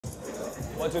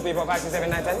1, 2, 3, 4, 5, 6, 7,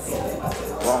 9, 10.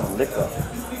 Wrong liquor.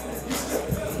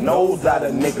 Knows how the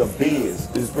nigga biz.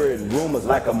 Is spreading rumors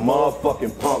like a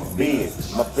motherfucking punk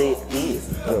biz. My fed is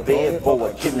the bed for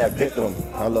a kidnapped victim.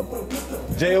 I love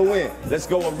it. J.O.N. Let's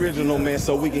go original, man,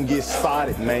 so we can get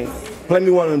started, man. Play me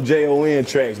one of them J.O.N.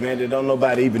 tracks, man, that don't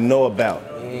nobody even know about.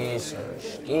 Yes, sir.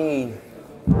 Ski.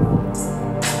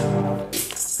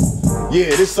 Yeah,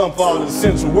 this something for all of the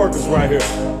essential workers right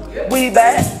here. We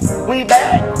back. We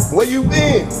back. Where you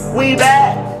been? We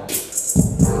back.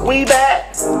 We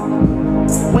back.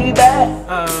 We back.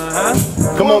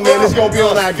 Come on, man, it's gonna be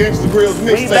on our Gangsta Grillz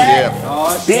mixtape. We back.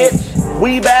 Oh, shit. Bitch.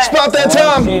 We back. It's about that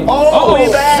time. Oh,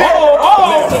 we back.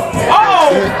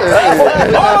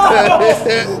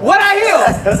 What I hear?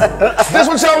 This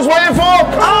what y'all was waiting for?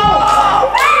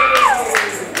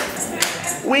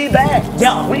 We back.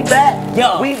 Yeah. We back.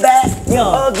 Yeah. We back.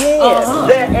 Yeah. Again.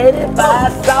 They're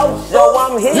 85 South, so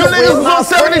I'm here. You niggas with my on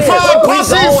 75 friends.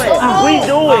 pussies. We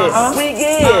do it. We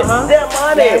get that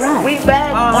money. We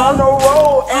back on the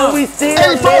road and we still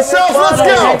 85 South,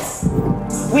 let's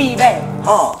go. We back.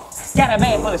 Got a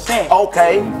bag full of shit.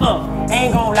 Okay.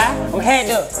 Ain't gonna lie, I'm had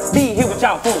to be here with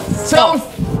y'all fool. Tell 'em.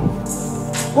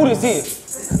 Who this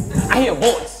is? I hear a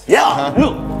voice. Yeah.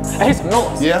 Look, I hear some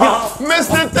noise. Yeah.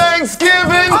 Mr.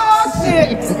 Thanksgiving. Oh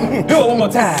shit. Do it one more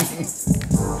time.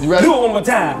 You ready? Do it one more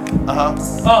time.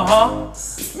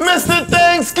 Mr.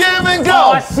 Thanksgiving,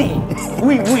 go. Oh shit.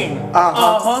 We winning.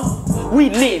 We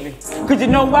living. Cause you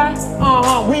know why?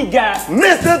 We got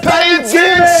Mr. Pay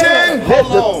Thanksgiving. attention.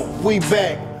 Hold on. We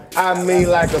back. I mean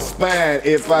like a spine.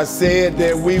 If I said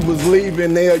that we was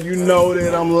leaving there, you know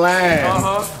that I'm lying.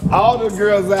 All the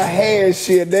girls I had,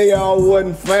 shit, they all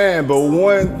wasn't fine. But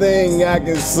one thing I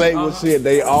can say was shit,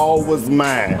 they all was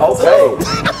mine. Okay.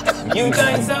 You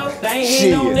think so? They ain't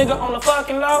hitting no nigga on the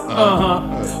fucking low?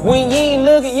 When you ain't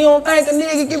looking, you don't think a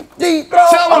nigga get deep throat?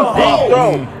 Tell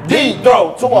 'em. Deep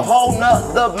throat to a whole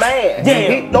nother man. Yeah.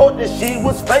 He thought that she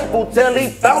was faithful till he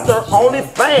found her only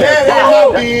fan. That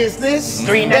ain't my business.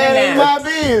 That ain't my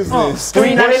business. What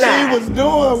 $3.99. she was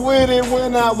doing with it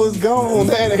when I was gone,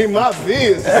 that ain't my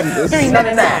business.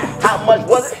 $3.99. How much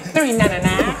was it? $3.99.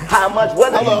 How much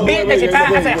was it? Bitch, that you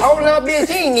found. I said, hold up, bitch,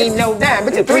 she ain't even no dime.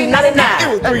 Bitch, it's It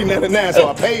 $3.99. was $3.99, so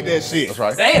I paid that shit. That's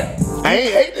right. Damn. I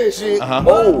ain't hate that shit.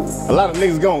 Oh. A lot of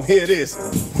niggas gonna hear this,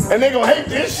 and they gonna hate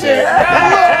this shit.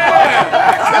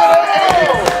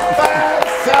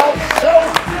 South Show.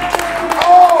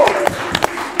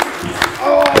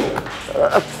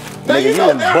 Now, Nigga, you know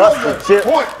done that bust was the a chip.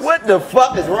 point. What the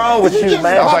fuck is wrong with you, just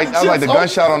man? bought That was like the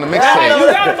gunshot on the Hey, you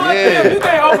mixtape. gotta bust them. You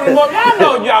can't open them up. Y'all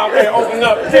know y'all can't open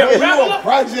up. You a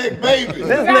project baby.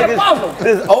 This gotta bust nigga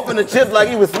just opened the chips like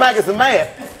he was smacking some man.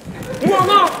 You wanna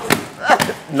know?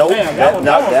 Nope. Damn, that one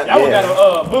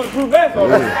got a bulletproof vest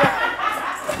on it.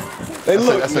 Hey,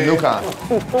 look, That's a man, new kind.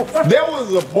 there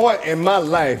was a point in my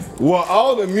life where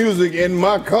all the music in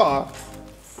my car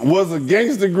was a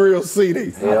Gangsta Grillz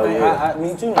CD. Hell yeah.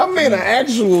 Me too. I mean an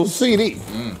actual CD.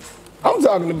 I'm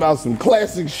talking about some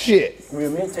classic shit.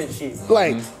 Real mixtape shit.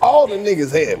 Like, all the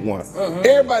niggas had one.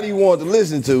 Everybody you wanted to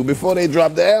listen to, before they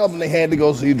dropped the album, they had to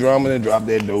go see Drummond and drop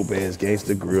that dope-ass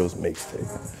Gangsta Grillz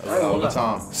mixtape. All the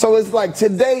time. So it's like,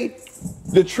 today,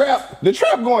 the trap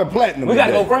going platinum. We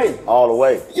gotta today. go crazy. All the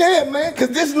way. Yeah, man, because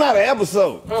this is not an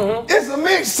episode. It's a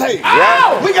mixtape.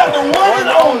 Yeah. We got the one and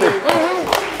only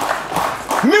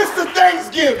Mr.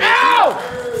 Thanksgiving. Ow!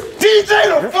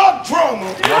 DJ the Fuck Drummer.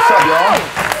 What's up,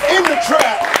 y'all? In the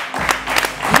trap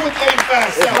with 85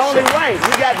 It's South only Show. right.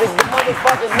 We got the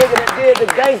motherfucking nigga that did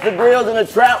the Gangsta Grillz in the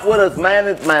trap with us, man.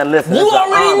 Man, listen. You it's an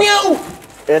already honor.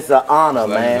 knew. It's an honor,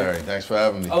 Legendary. man. Thanks for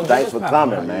having me. Oh, Thanks for this is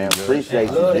coming, man. Appreciate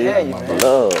you, Love to have you, dude. man.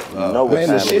 Love. You know what Man,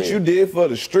 the time shit it you is. did for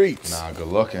the streets. Nah, good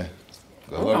looking.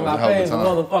 Good I'm looking. not Hell paying of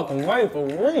a the time. motherfucking way for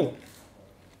real.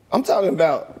 I'm talking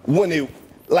about when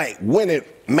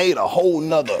it made a whole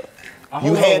nother, you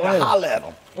whole had nother to holler at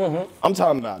them. I'm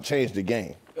talking about change the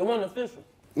game. It wasn't official.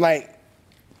 Like,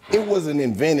 it wasn't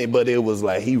invented, but it was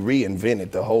like he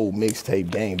reinvented the whole mixtape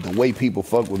game. The way people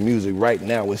fuck with music right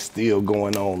now is still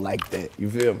going on like that. You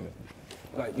feel me?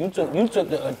 Like you took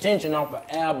the attention off of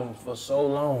albums for so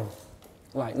long.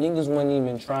 Like niggas wasn't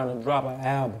even trying to drop an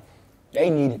album. They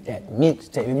needed that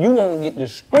mixtape. If you want to get the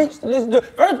streets to listen to,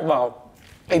 first of all,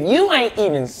 if you ain't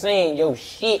even saying your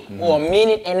shit for a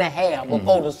minute and a half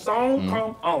before the song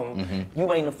come on,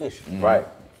 you ain't official. Right.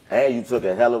 And you took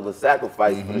a hell of a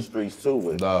sacrifice for the streets too,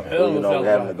 with Nah. you know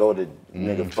having to go to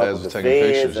nigga fuck Feds with the was taking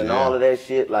feds pictures, and yeah. all of that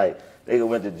shit. Like nigga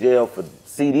went to jail for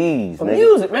CDs, For nigga.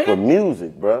 music, man. For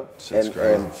music, bro. Shit's And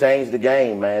crazy. changed the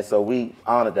game, man. So we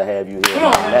honored to have you here. Come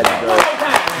on, man. One more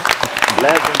time.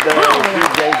 Legendary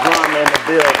DJ Drama in the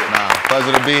building. Nah.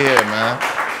 Pleasure to be here, man.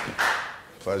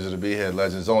 Pleasure to be here,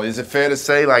 Legends Only. Is it fair to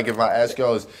say, like, if I ask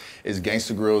y'all, is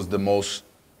Gangsta Grillz the most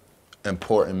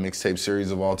important mixtape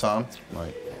series of all time?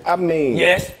 Like, I mean,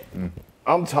 Yes.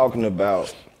 I'm talking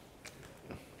about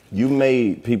you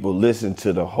made people listen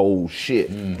to the whole shit.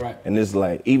 Right. And it's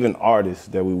like, even artists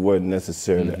that we weren't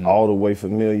necessarily all the way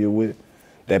familiar with,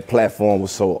 that platform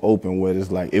was so open where it's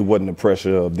like, it wasn't the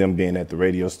pressure of them being at the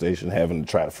radio station having to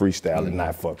try to freestyle and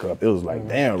not fuck up. It was like,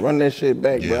 damn, run that shit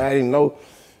back, bro. I didn't know.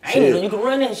 I didn't know you could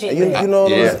run that shit. You know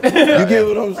what I'm saying? You get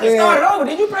what I'm saying? Start it over.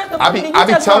 Did you press the button? Did you I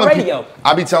be touch telling my radio?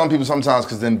 I be telling people sometimes,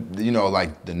 because then, you know,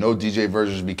 like the no DJ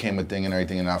versions became a thing and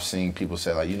everything, and I've seen people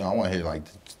say, like, you know, I want to hear like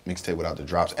the mixtape without the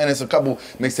drops. And it's a couple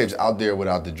mixtapes out there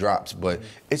without the drops, but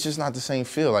it's just not the same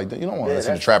feel. Like, you don't want to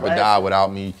listen to Trap or Die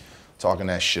without me talking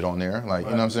that shit on there. Like, you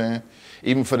know what I'm saying?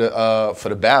 Even for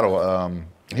the battle,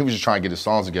 he was just trying to get his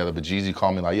songs together, but Jeezy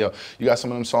called me like, yo, you got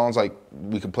some of them songs like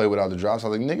we could play without the drops? I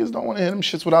was like, niggas don't want to hear them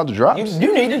shits without the drops.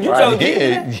 You needed, you told Jeezy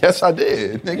that? Yes, I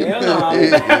did. Nigga,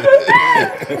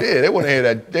 yeah, they want to hear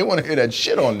that. They want to hear that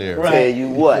shit on there. Right. Tell you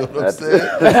what. You know what I'm saying?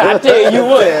 I tell you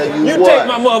what. You take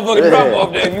my motherfucking drop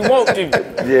off there if you want to.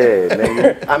 Yeah,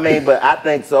 nigga. I mean, but I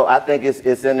think so. I think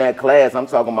it's in that class. I'm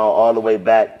talking about all the way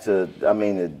back to, I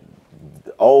mean, the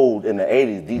old in the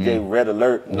 80s, DJ Red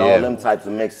Alert and all them types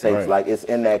of mixtapes. Right. Like, it's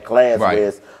in that class where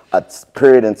it's a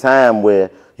period in time where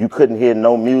you couldn't hear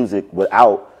no music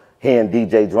without hearing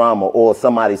DJ drama or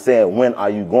somebody saying, when are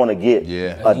you going to get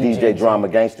a DJ drama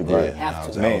Gangsta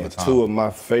Grillz? Man, two of my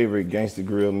favorite Gangsta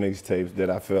Grillz mixtapes that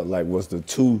I felt like was the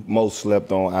two most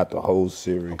slept on out the whole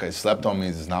series. Okay, slept on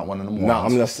means it's not one of them ones. No,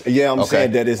 I'm just, I'm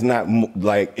saying that it's not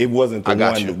like, it wasn't the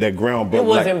one that groundbreak. It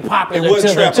wasn't popular it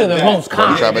wasn't to the most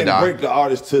common. It didn't break the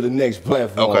artist to the next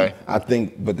platform. Okay. I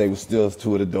think, but they were still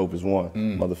two of the dopest ones.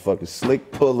 Motherfucking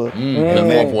Slick Puller and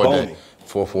Mac Boney.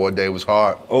 4-4 day was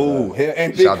hard. Oh,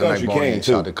 and Big Country came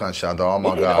too. Shout to all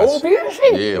my guys.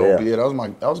 Yeah,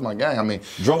 that was my gang. I mean,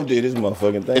 Dro did his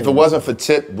motherfucking thing. If it wasn't for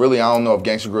Tip, really, I don't know if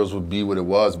Gangsta Grillz would be what it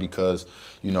was, because,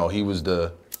 you know, he was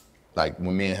the, like,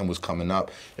 when me and him was coming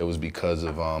up, it was because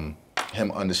of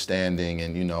him understanding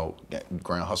and, you know,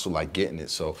 Grand Hustle, like, getting it.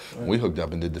 So when we hooked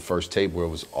up and did the first tape where it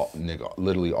was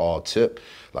literally all Tip,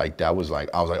 like, that was like,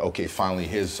 I was like, okay, finally,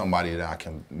 here's somebody that I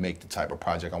can make the type of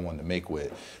project I wanted to make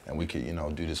with, and we could, you know,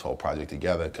 do this whole project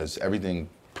together, because everything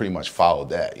pretty much followed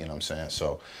that, you know what I'm saying?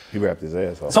 So he rapped his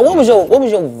ass off. So what was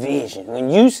your vision when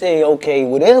you say, okay,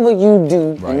 whatever you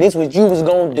do, and this what you was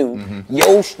gonna do,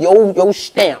 your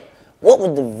stamp? What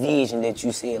was the vision that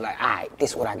you said, like, all right, this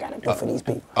is what I gotta do for these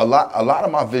people? A lot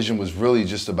of my vision was really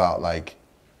just about, like,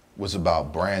 was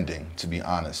about branding, to be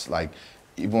honest. Like,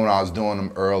 even when I was doing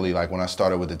them early, like when I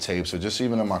started with the tapes, or just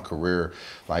even in my career,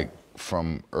 like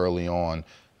from early on,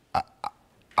 I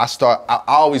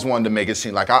always wanted to make it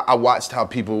seem like I watched how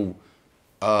people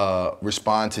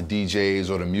respond to DJs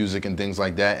or the music and things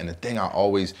like that. And the thing I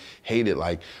always hated,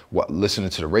 like listening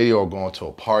to the radio or going to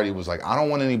a party, was like, I don't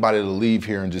want anybody to leave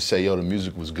here and just say, yo, the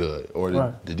music was good, or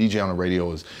the DJ on the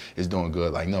radio is doing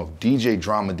good. Like, no, DJ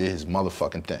Drama did his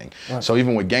motherfucking thing. So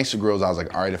even with Gangsta Grillz, I was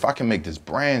like, all right, if I can make this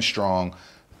brand strong,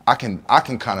 I can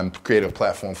kind of create a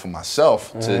platform for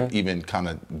myself to even kind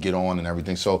of get on and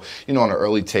everything. So, you know, on the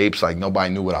early tapes, like,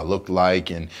 nobody knew what I looked like,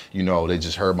 and, you know, they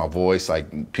just heard my voice.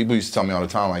 Like, people used to tell me all the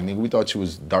time, like, nigga, we thought you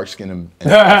was dark skinned and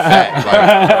fat.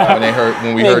 Like,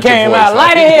 when we heard your voice, out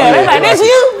light hair, they're like, that's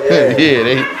you?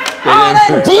 Yeah, oh,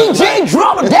 that DJ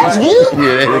Drama, that's you?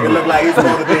 Yeah, nigga look like he's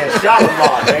supposed to be in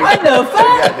Shalimar, nigga. What the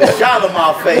fuck? Got the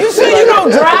Shalimar face. You see, you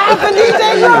don't drive for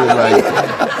DJ Drama? Like,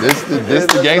 this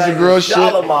the Gangsta Grillz shit.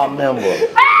 Shalimar member.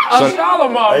 A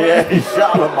Shalimar, man. Yeah, he's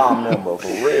Shalimar member, for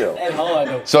real. That's hard,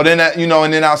 though. So then, that, you know,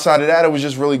 and then outside of that, it was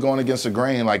just really going against the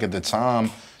grain. Like, at the time,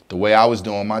 the way I was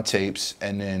doing my tapes,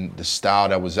 and then the style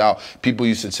that was out, people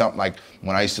used to tell, like,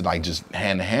 when I used to, like, just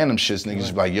hand them shits, niggas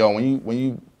would be like, yo, when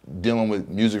you dealing with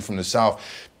music from the South,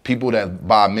 people that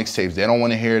buy mixtapes, they don't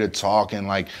want to hear the talk and,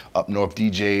 like, up north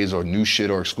DJs or new shit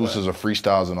or exclusives or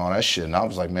freestyles and all that shit. And I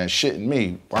was like, man, shit in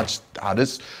me, watch how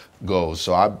this goes.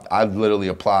 So I literally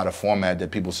applied a format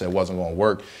that people said wasn't gonna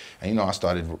work. And, you know, I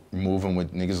started moving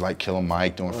with niggas like Killer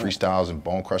Mike, doing freestyles and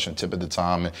Bone Crushing Tip at the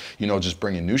time, and, you know, just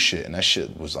bringing new shit. And that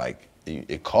shit was like,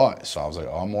 it caught. So I was like,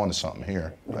 oh, I'm on to something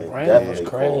here. Like, definitely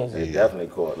caught. It definitely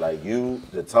caught. Like, you,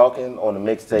 the talking on the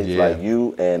mixtapes, like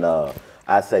you and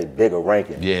I say Bigger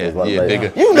Ranking.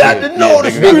 Bigger. You got to know the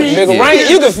Bigger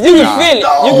Ranking. You can feel it.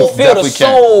 You can feel the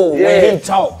soul when he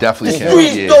talk. Definitely can. The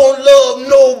streets don't love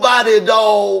nobody,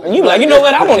 dog. And you like, you know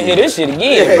what? I want to hear this shit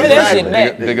again. Bring that shit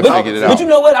back. Bigger figured it out. But you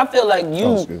know what? I feel like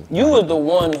you were the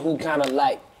one who kind of,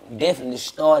 like, definitely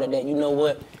started that. You know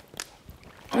what?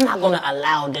 I'm not gonna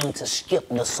allow them to skip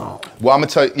the song. Well, I'm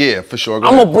gonna tell you, yeah, for sure.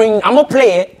 I'm gonna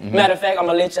play it. Matter of fact, I'm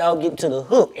gonna let y'all get to the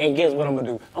hook, and guess what I'm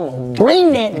gonna do? I'm gonna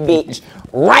bring that bitch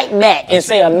right back and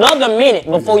say another minute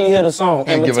before you hear the song,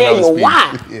 and I'm gonna tell you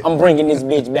why I'm bringing this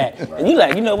bitch back. And you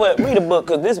like, you know what? Read a book,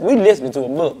 cause we listening to a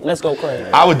book. Let's go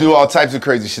crazy. I would do all types of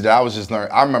crazy shit that I was just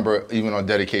learning. I remember even on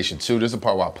Dedication 2, there's a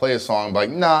part where I play a song, like,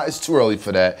 nah, it's too early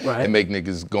for that, and make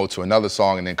niggas go to another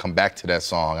song and then come back to that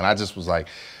song, and I just was like.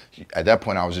 At that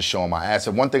point, I was just showing my ass.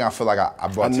 And one thing I feel like I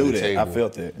brought to the table. I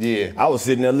felt that. Yeah. I was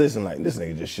sitting there listening like, this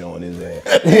nigga just showing his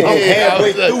ass. I'm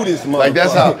halfway through this motherfucker. Like,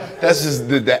 that's just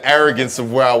the arrogance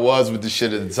of where I was with the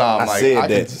shit at the time. I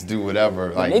could just do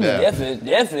whatever like that.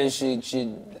 Definitely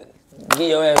should give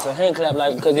your ass a hand clap,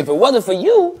 like, because if it wasn't for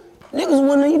you, niggas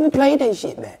wouldn't have even played that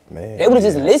shit back. Man, they would have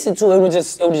just listened to it. It would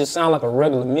just sound like a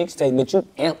regular mixtape, but you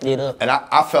amped it up. And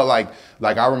I felt like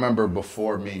I remember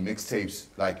before me, mixtapes,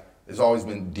 like, there's always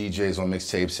been DJs on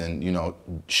mixtapes and, you know,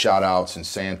 shout outs and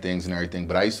saying things and everything.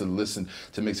 But I used to listen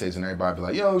to mixtapes and everybody be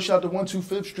like, yo, shout to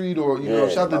 125th Street or, you know,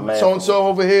 shout to so-and-so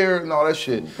over here and all that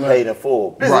shit. Paid in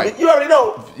full. Right. You already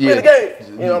know. Yeah. The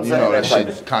game. You know what I'm saying?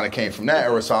 That shit kind of came from that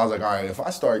era. So I was like, all right, if I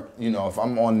start, you know, if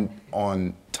I'm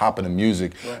on top of the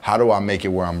music, how do I make it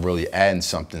where I'm really adding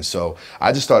something? So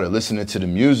I just started listening to the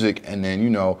music and then, you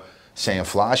know, saying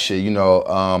fly shit, you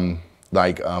know,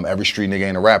 like every street nigga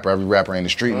ain't a rapper, every rapper ain't a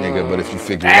street nigga, but if you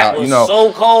figure it out, you know,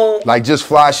 so cold. Like just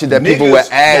fly shit that people would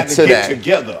add to that.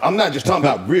 Together. I'm not just talking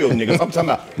about real niggas, I'm talking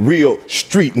about real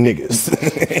street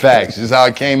niggas. Facts, just how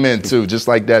it came in too, just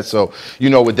like that. So, you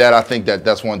know, with that, I think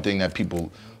that's one thing that people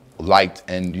liked,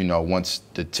 and you know, once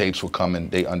the tapes were coming,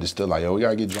 they understood like, yo, we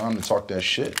gotta get Drum to talk that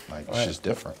shit. Like, it's just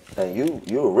different.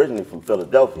 And you originally from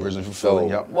Philadelphia. Originally from Philly,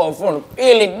 yep. Well, from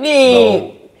Philly,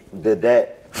 so did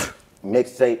that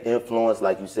mixtape influence,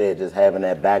 like you said, just having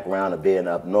that background of being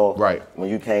up north? Right.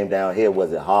 When you came down here,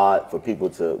 was it hard for people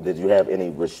to? Did you have any,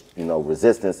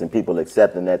 resistance in people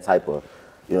accepting that type of,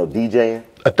 DJing?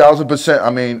 1000%. I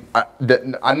mean,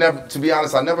 I never, to be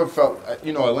honest, I never felt.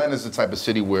 Atlanta's the type of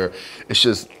city where it's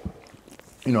just.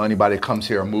 Anybody that comes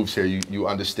here or moves here, you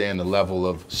understand the level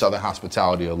of Southern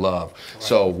hospitality or love. Right.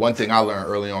 So one thing I learned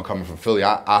early on coming from Philly,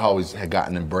 I always had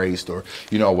gotten embraced, or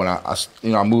when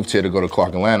I moved here to go to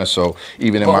Clark, Atlanta. So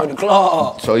even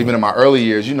in my early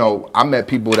years, I met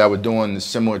people that were doing the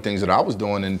similar things that I was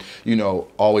doing, and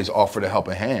always offered a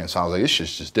helping hand. So I was like,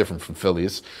 it's just different from Philly.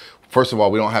 It's, first of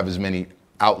all, we don't have as many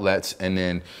outlets, and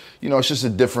then it's just a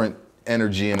different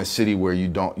energy in a city where you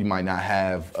might not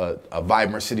have a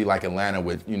vibrant city like Atlanta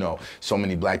with so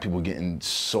many black people getting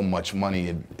so much money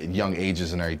at young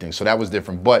ages and everything. So that was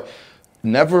different, but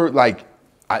never like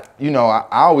I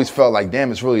always felt like,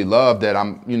 damn, it's really love that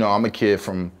I'm a kid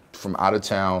from out of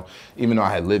town, even though I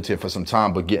had lived here for some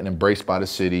time, but getting embraced by the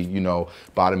city,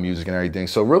 by the music and everything.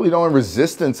 So really the only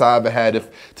resistance I ever had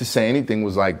to say anything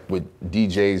was like with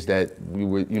DJs that we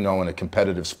were in a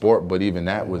competitive sport, but even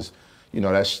that was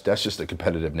that's just the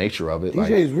competitive nature of it.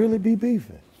 DJs really be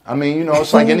beefing. I mean,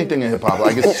 it's like anything in hip hop.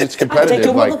 Like it's competitive. Take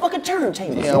your like motherfucking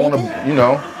turntable. Yeah, I want to.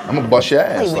 I'm gonna bust your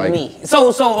ass. Play with me.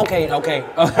 So okay.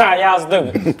 Y'all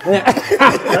stupid.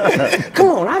 Come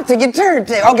on, I'll take your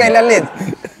turntable. Okay, now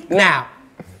listen. Now,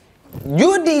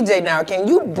 you're a DJ now. Can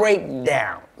you break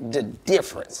down the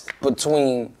difference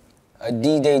between a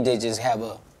DJ that just have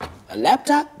a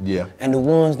laptop, and the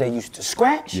ones that used to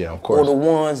scratch, of course, or the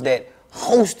ones that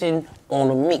hosting on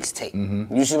a mixtape?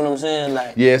 You see what I'm saying?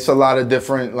 Like, yeah, it's a lot of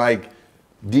different, like,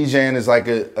 DJing is like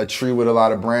a tree with a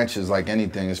lot of branches, like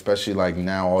anything, especially like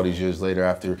now, all these years later,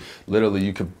 after literally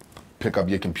you could pick up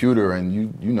your computer and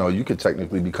you could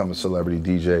technically become a celebrity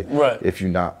DJ, if you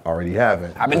not already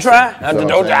haven't. I've been trying.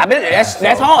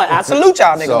 That's hard. I salute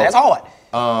y'all niggas. That's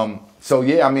hard. So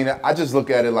yeah, I mean, I just look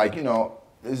at it like,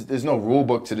 there's no rule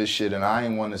book to this shit, and I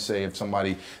ain't want to say if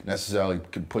somebody necessarily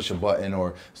could push a button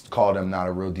or call them not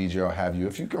a real DJ or have you.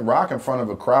 If you can rock in front of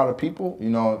a crowd of people,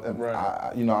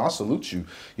 I'll salute you.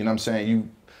 You know what I'm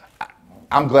saying?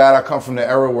 I'm glad I come from the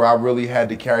era where I really had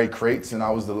to carry crates and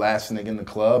I was the last nigga in the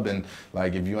club, and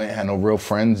like if you ain't had no real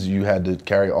friends, you had to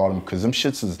carry all them, because them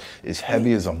shits is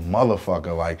heavy as a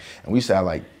motherfucker. Like, and we used to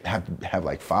have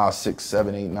like 5, 6,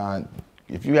 7, 8, 9.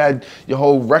 If you had your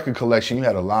whole record collection, you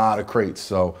had a lot of crates.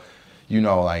 So,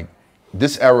 like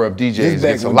this era of DJs,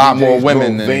 it's a lot more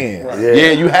women than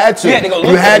you had to.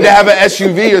 You had to have an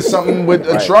SUV or something with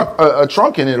a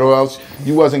trunk in it, or else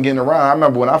you wasn't getting around. I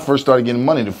remember when I first started getting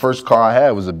money, the first car I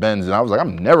had was a Benz, and I was like,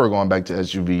 I'm never going back to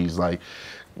SUVs, like,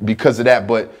 because of that.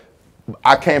 But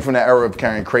I came from that era of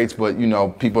carrying crates, but you know,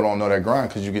 people don't know that grind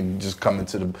because you can just come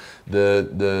into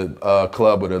the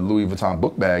club with a Louis Vuitton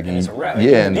book bag and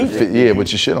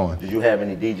with your shit on. Did you have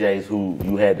any DJs who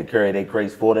you had to carry their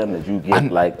crates for them? Did you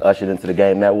get like ushered into the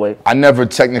game that way? I never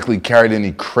technically carried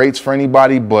any crates for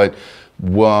anybody, but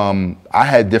I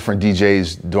had different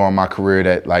DJs during my career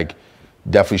that like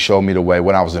definitely showed me the way.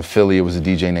 When I was in Philly, it was a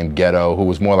DJ named Ghetto who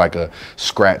was more like a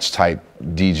scratch type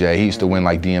DJ. He used to win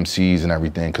like DMCs and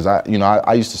everything because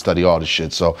I used to study all the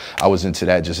shit, so I was into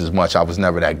that just as much. I was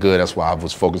never that good. That's why I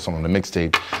was focused on the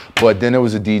mixtape. But then there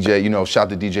was a DJ, you know, shout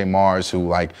to DJ Mars, who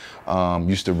like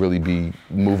used to really be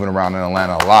moving around in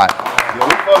Atlanta a lot.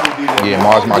 Yeah,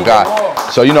 Mars, my guy.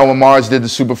 So you know, when Mars did the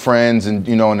Super Friends, and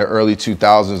you know, in the early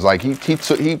 2000s, like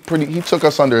he took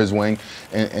us under his wing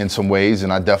in some ways,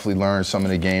 and I definitely learned some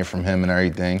of the game from him and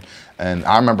everything. And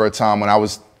I remember a time when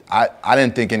I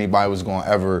didn't think anybody was gonna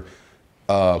ever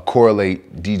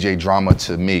correlate DJ drama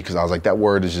to me, because I was like, that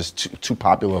word is just too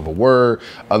popular of a word.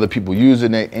 Other people use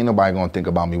it, ain't nobody gonna think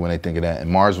about me when they think of that.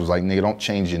 And Mars was like, nigga, don't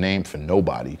change your name for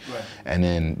nobody. Right. And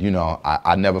then, you know,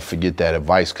 I never forget that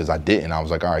advice, because I didn't. I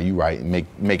was like, all right, you right.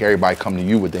 Make everybody come to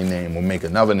you with their name, or make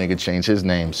another nigga change his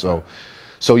name. So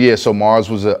Mars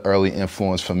was an early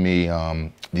influence for me.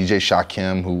 DJ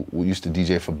Shakim, who used to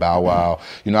DJ for Bow Wow.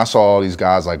 You know, I saw all these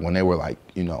guys like when they were like,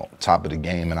 you know, top of the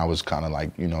game, and I was kind of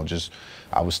like, you know,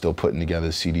 I was still putting together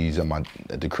CDs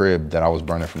at the crib that I was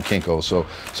burning from Kinko.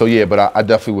 So yeah, but I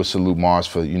definitely would salute Mars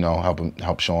for, you know,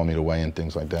 help showing me the way and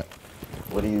things like that.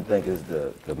 What do you think is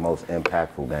the most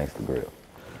impactful Gangsta Grillz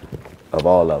of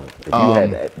all of them? If you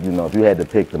had to, you know, if you had to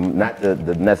pick not the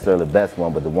necessarily best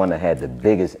one, but the one that had the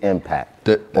biggest impact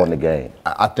on the game.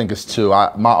 I think it's two.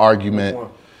 My argument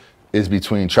is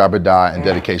between Trap or Die and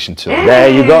Dedication 2. There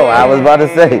you go. I was about to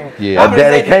say. Yeah.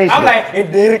 Dedication. I'm like,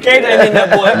 Dedication ain't in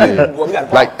that boy. Yeah.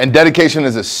 Like, and Dedication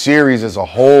as a series as a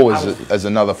whole is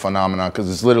another phenomenon, because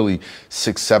it's literally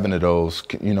 6, 7 of those,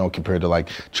 you know, compared to like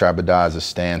Trap or Die as a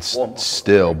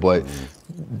standstill. But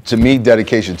to me,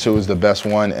 Dedication 2 is the best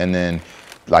one, and then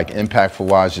like impactful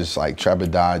wise, just like Trap or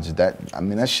Die,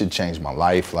 that shit changed my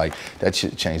life. Like, that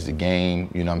shit changed the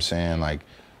game. You know what I'm saying? Like,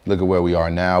 look at where we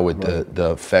are now with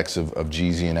the effects of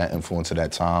Jeezy and that influence of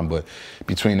that time. But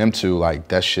between them two, like,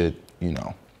 that shit, you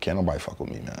know, can't nobody fuck with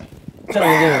me, man. Tell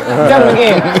him again. Tell him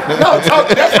again. No, I'm just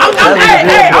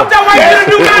waiting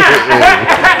to do mine.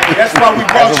 That's why we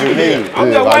brought you here.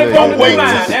 I'm just waiting to do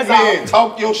mine. That's all.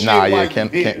 Talk your shit. Nah, yeah,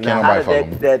 can't nobody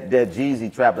fuck with me. How did that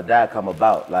Jeezy Trap or Die come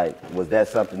about? Like, was that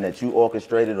something that you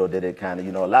orchestrated, or did it kind of,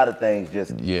 you know, a lot of things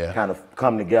just kind of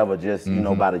come together just, you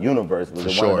know, by the universe? Was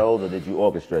it one of those, or did you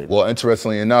orchestrate it? Well,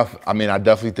 interestingly enough, I mean, I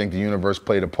definitely think the universe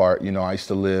played a part. You know, I used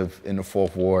to live in the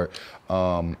 4th Ward.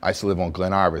 I used to live on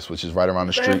Glen Iris, which is right around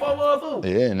the street.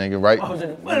 Yeah, nigga, right on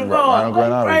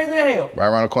Glen Iris. Right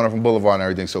around the corner from Boulevard and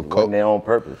everything. So their own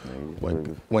purpose.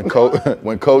 When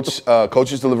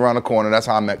Coach used to live around the corner, that's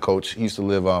how I met Coach. He used to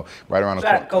live right around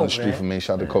the street from me.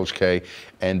 Shout out to Coach K.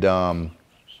 And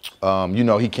you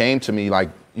know, he came to me like,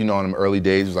 you know, in the early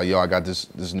days, he was like, yo, I got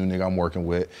this new nigga I'm working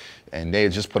with. And they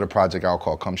had just put a project out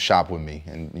called Come Shop With Me.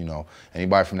 And, you know,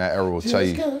 anybody from that era will tell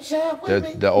you,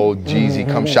 the old Jeezy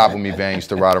Come Shop With Me van used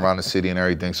to ride around the city and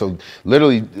everything. So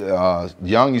literally,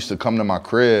 Young used to come to my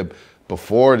crib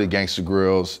before the Gangsta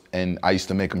Grillz, and I used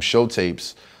to make him show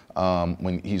tapes.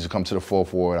 When he used to come to the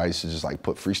 4th Ward, I used to just like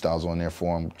put freestyles on there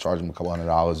for him, charge him a couple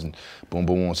 $100, and boom,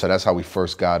 boom, boom. So that's how we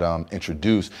first got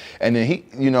introduced. And then he,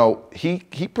 you know, he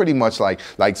pretty much like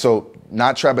so,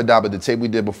 not Trap or Die, but the tape we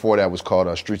did before that was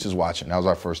called Streets Is Watching. That was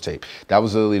our first tape. That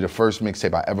was literally the first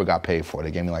mixtape I ever got paid for.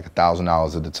 They gave me like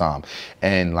 $1,000 at the time.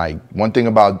 And like, one thing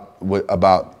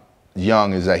about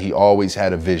Young is that he always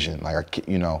had a vision. Like,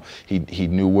 you know, he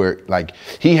knew where, like,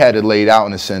 he had it laid out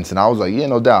in a sense, and I was like, yeah,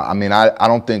 no doubt. I mean, I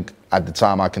don't think at the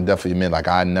time, I can definitely admit, like,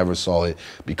 I never saw it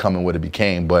becoming what it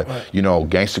became, but you know,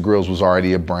 Gangsta Grillz was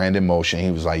already a brand in motion.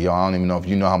 He was like, yo, I don't even know if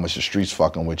you know how much the street's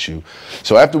fucking with you.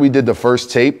 So after we did the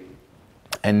first tape,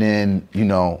 and then, you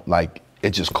know, like,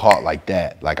 it just caught like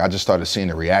that. Like, I just started seeing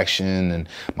the reaction, and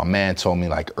my man told me,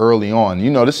 like, early on, you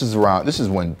know, this is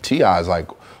when T.I.'s like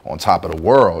on top of the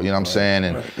world, you know what I'm saying?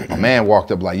 And my man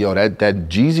walked up like, yo, that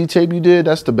Jeezy tape you did,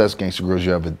 that's the best Gangsta Grillz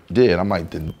you ever did. I'm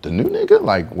like, the new nigga?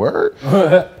 Like, word?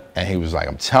 And he was like,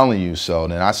 I'm telling you. So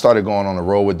then I started going on the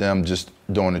road with them, just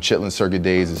during the Chitlin Circuit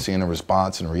days, and seeing the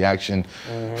response and the reaction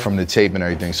from the tape and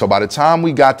everything. So by the time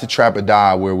we got to Trap or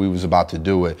Die, where we was about to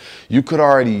do it, you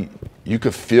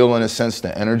could feel, in a sense,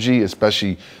 the energy,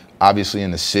 especially obviously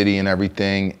in the city and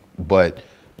everything. But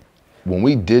when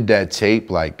we did that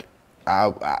tape, like,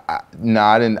 I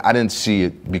didn't see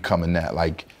it becoming that.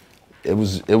 Like, it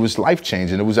was life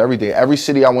changing. It was everything. Every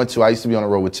city I went to, I used to be on the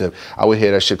road with Tip. I would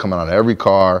hear that shit coming out of every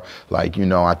car. Like, you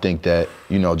know, I think that,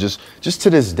 you know, just to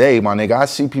this day, my nigga, I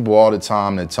see people all the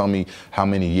time that tell me how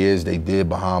many years they did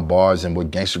behind bars and what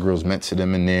Gangsta Grillz meant to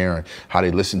them in there and how they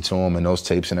listened to them and those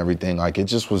tapes and everything. Like, it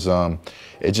just was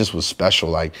special.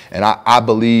 Like, and I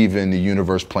believe in the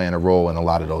universe playing a role in a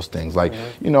lot of those things. Like,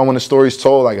 you know, when the story's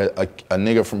told, like a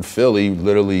nigga from Philly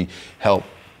literally helped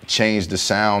change the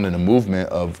sound and the movement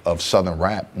of Southern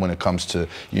rap when it comes to,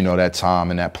 you know, that time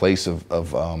and that place of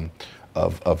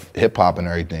hip hop and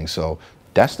everything. So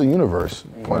that's the universe,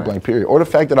 point blank period. Or the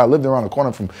fact that I lived around the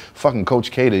corner from fucking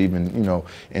Coach K to even, you know,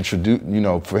 introduce, you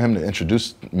know, for him to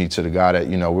introduce me to the guy that,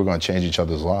 you know, we're gonna change each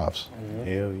other's lives.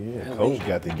 Hell yeah, Coach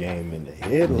got the game in the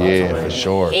head. Yeah, for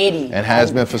sure, and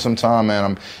has been for some time, man.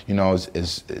 I'm, you know,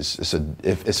 it's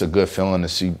a good feeling to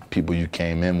see people you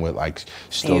came in with like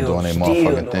still doing their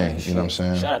motherfucking thing. You know what I'm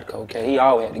saying? Shout out to Coach K. He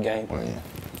always had the game. Well, yeah.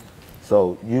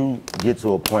 So you get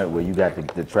to a point where you got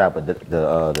the trapper, the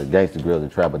Gangsta Grillz, the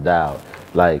trapper dialed.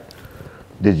 Like,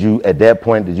 did you at that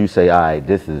point did you say, all right,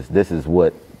 this is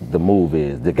what the move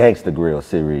is, the Gangsta Grillz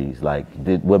series? Like,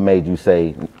 what made you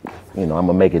say, you know, I'm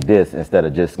gonna make it this instead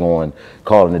of just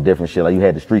calling it different shit? Like, you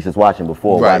had the Streets is Watching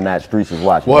before, right. Why not Streets is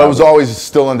Watching? Well, it was always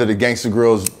still under the Gangsta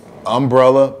Grillz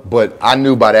umbrella, but I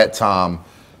knew by that time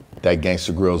that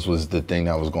Gangsta Grillz was the thing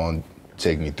that was going to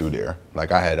take me through there.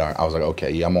 Like, I was like, okay,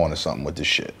 yeah, I'm on to something with this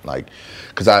shit. Like,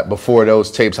 cause before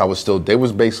those tapes, they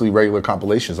was basically regular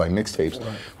compilations, like mixtapes,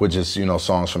 with just, you know,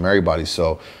 songs from everybody.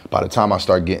 So by the time I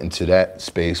start getting to that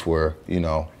space where, you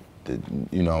know,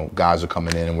 guys are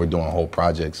coming in and we're doing whole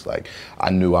projects, like,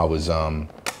 I knew I was,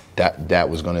 that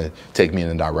was gonna take me in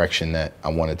the direction that I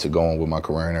wanted to go in with my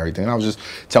career and everything. And I was just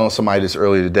telling somebody this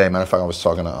earlier today. Matter of fact, I was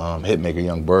talking to Hitmaker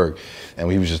Young Berg, and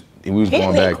he was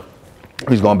going back. He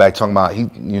was going back talking about,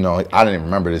 you know, I didn't even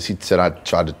remember this. He said I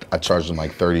charged him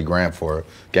like 30 grand for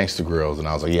Gangsta Grillz, and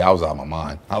I was like, yeah, I was out of my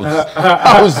mind. I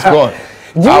was going.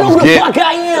 You know who the fuck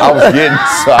I am?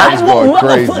 I was going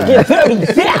crazy. I want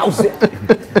 30,000.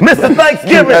 Mr.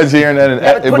 Thanksgiving. You guys hearing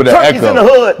that with an echo. In the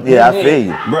hood. Yeah, I feel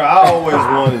you. Bro, I always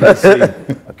wanted to see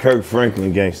a Kirk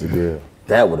Franklin Gangsta Grillz.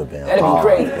 That would have been That'd be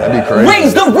crazy. That'd be crazy.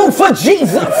 Raise the roof for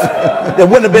Jesus. There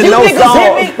wouldn't have been You no niggas song.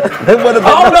 hear me?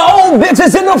 All the old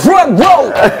bitches in the front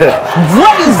row.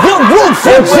 Raise the roof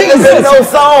for There wouldn't have been Jesus. no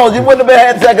songs. You wouldn't have been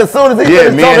had as soon as he Yeah,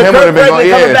 me and him would have been going,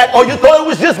 coming back. Oh, you thought it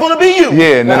was just gonna be you?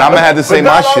 Yeah, and then I'm gonna have to say but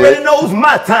my God already shit. knows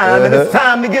my time, and it's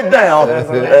time to get down.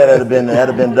 That'd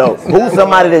have been dope. Who's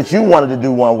somebody that you wanted to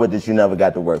do one with that you never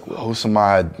got to work with? Who's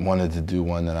somebody I wanted to do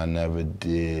one that I never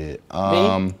did?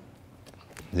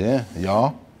 Yeah,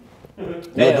 y'all. You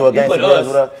would do a Gangsta Grillz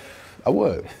with us? I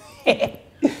would.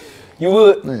 You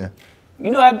would? Yeah.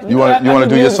 You know, You want to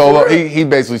do your solo? He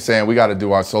basically saying we got to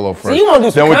do our solo first. So you want to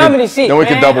do some comedy shit, Then we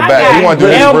can man. double back. He want to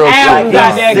do his real shit.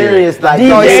 Like, serious, like,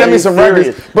 No, he sent me some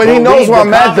records, but he knows where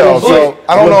I'm at though. So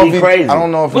I don't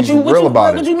know if he's real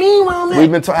about it. What you mean where I'm at?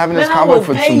 We've been having this Man, I convo will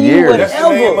for pay 2 you years. That's the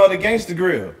name of the Gangsta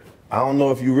Grillz. I don't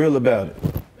know if you real about it.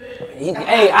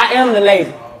 Hey, I am the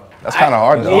lady. That's kind of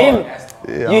hard though. You hear me?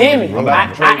 Yeah, You hear me?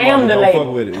 I am the Don't fuck lady.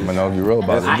 with it. I'm gonna know if you're real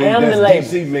about I it. am the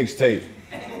That's lady. DC mixtape.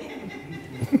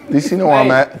 DC know where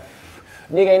I'm at.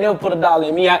 Nigga ain't never put $1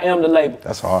 in me. I am the label.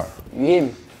 That's hard. You hear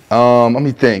me? Let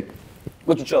me think.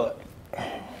 What you charge?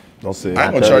 Don't say it. I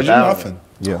ain't gonna charge you nothing.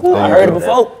 Yeah. I heard it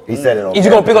before. He said it on Is you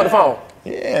gonna pick up the phone?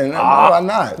 Yeah, no, why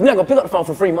not? You're not gonna pick up the phone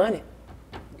for free money.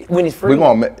 When it's free. We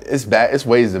gonna. It's bad. It's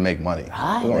ways to make money.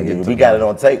 We got it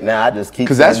on tape now. I just keep.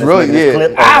 Because that's really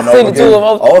I send it to him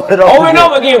over and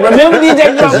over again. Remember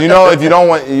DJ? Because you know, if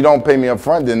you don't pay me up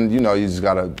front, then you just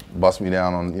gotta bust me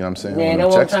down on. You know what I'm saying? Man, When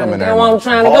the checks that's coming what I'm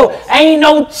trying to Oh. go. Ain't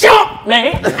no chump,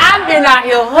 man. I've been out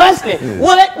here hustling.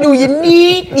 What do you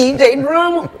need, DJ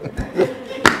Drummer?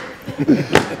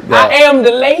 I am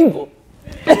the label.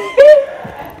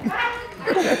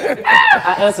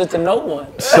 I answer to no one.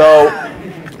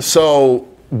 So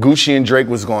Gucci and Drake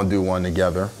was gonna do one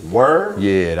together. Word?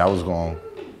 Yeah, that was gonna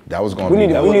We be.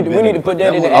 need to put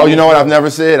that in there. Oh, you know what I've never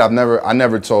said? I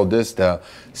never told this.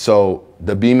 So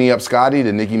the Beam Me Up Scotty,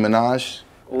 the Nicki Minaj,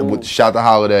 shout to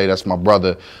Holiday, that's my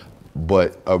brother.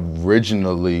 But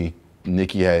originally,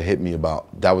 Nicki had hit me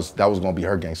about that was gonna be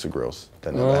her Gangsta Grillz.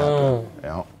 That never happened. You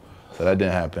know? So that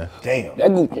didn't happen. Damn. That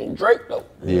Gucci and Drake though.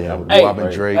 Yeah, Hey, Bob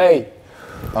and Drake. Hey,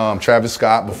 Travis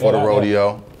Scott before the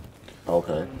rodeo.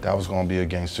 Okay. That was gonna be a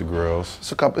Gangsta Grillz.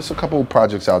 It's a couple of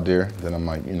projects out there that I'm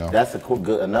like, That's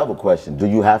another question. Do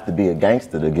you have to be a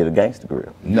gangster to get a Gangsta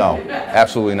Grillz? No,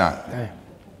 absolutely not.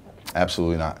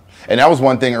 Absolutely not. And that was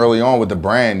one thing early on with the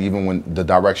brand, even when the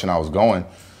direction I was going,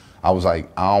 I was like,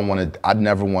 I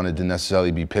never wanted to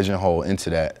necessarily be pigeonholed into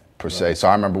that per se. So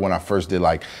I remember when I first did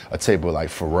like a tape with like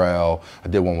Pharrell, I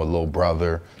did one with Lil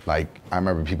Brother. Like I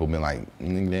remember people being like,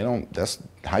 they don't, that's,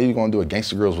 how you gonna do a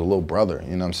Gangsta Grillz with Lil Brother?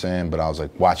 You know what I'm saying? But I was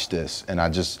like, watch this. And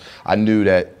I knew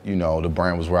that, you know, the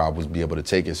brand was where I would be able to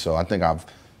take it. So I think I've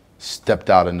stepped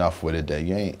out enough with it that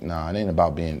it ain't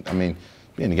about being, I mean,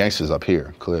 being the gangsters up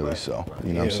here, clearly, so,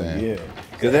 you know what I'm saying? Yeah,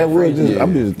 because that was just,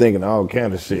 I'm just thinking all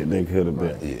kind of shit they could have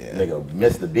been. Yeah. Nigga,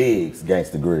 Mr. Biggs,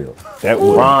 Gangsta Grillz. That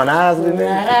was Ron Isley,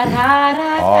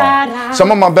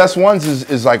 some of my best ones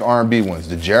is like R&B ones.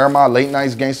 The Jeremiah Late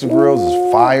Nights Gangsta Grillz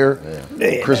is fire.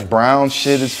 Yeah. Chris Brown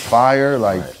shit is fire.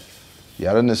 Like,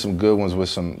 yeah, I done did some good ones with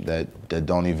some that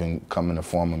don't even come in the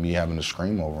form of me having to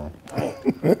scream over them.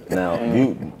 Now,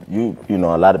 you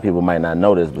know, a lot of people might not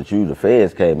know this, but the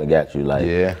feds came and got you, like.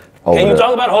 Yeah. Can you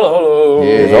talk about it? Hold on.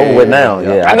 Yeah, it's over with now.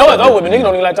 Yeah. I know it's over with, but niggas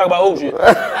don't even like to talk about old shit.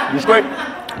 You straight?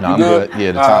 No, I'm good.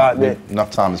 Yeah, the time, enough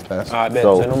time has passed. How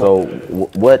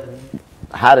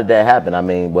did that happen? I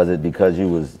mean, was it because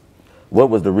what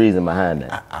was the reason behind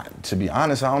that? To be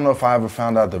honest, I don't know if I ever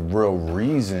found out the real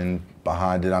reason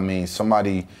behind it. I mean,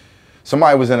 somebody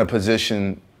was in a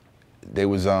position, they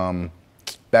was,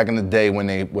 back in the day when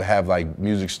they would have like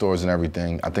music stores and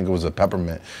everything, I think it was a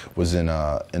Peppermint, was in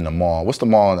the mall. What's the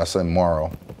mall? I said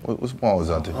Morrow. What's the mall is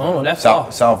out there? Oh, that's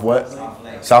Southwest?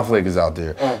 Southlake is out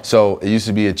there. So it used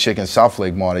to be a chick in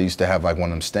Southlake Mall. They used to have like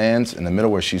one of them stands in the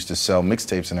middle where she used to sell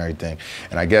mixtapes and everything.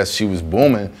 And I guess she was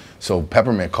booming, so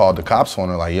Peppermint called the cops on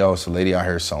her like, yo, it's a lady out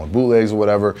here selling bootlegs or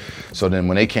whatever. So then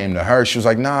when they came to her, she was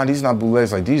like, nah, these not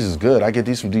bootlegs, like these is good. I get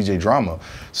these from DJ Drama.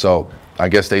 So I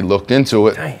guess they looked into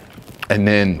it. Damn. And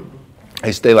then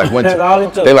they went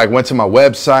to my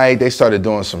website. They started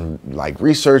doing some like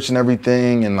research and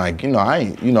everything. And like,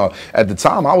 at the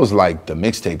time I was like the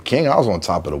mixtape king. I was on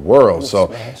top of the world.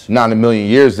 So not in a million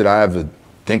years did I ever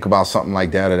think about something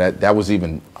like that, or that was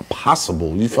even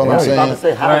possible. You feel what I'm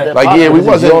saying?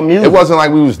 It wasn't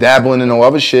like we was dabbling in no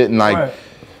other shit and like.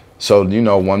 So,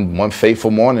 one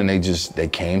fateful morning, they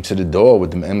came to the door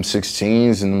with them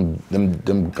M16s and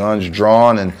them guns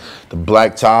drawn and the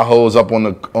black Tahoes up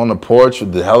on the porch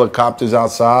with the helicopters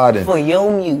outside. And for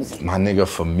your music. My nigga,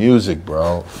 for music,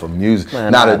 bro. For music.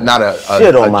 Man, not a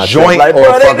joint like, or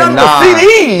bro, a fucking nine.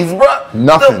 CDs, bro.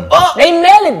 Nothing. They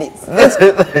melodies.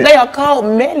 They are called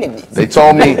melodies. They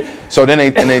told me, so then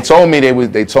they told me they was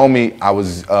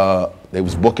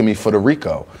booking me for the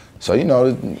Rico. So,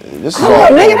 this is all.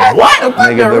 Nigga, what?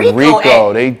 Nigga, the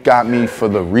Rico. They got me for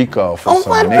the Rico. For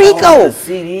some Rico?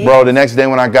 Bro, the next day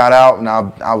when I got out and I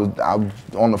was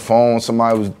on the phone,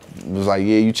 somebody was like,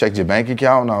 yeah, you checked your bank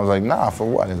account? And I was like, nah, for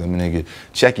what? I mean, nigga,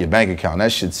 check your bank account.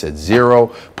 That shit said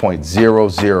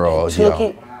 0.00. Took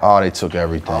it? Oh, they took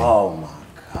everything. Oh, my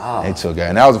God. They took it.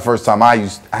 And that was the first time I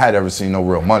had ever seen no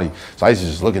real money. So I used to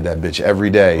just look at that bitch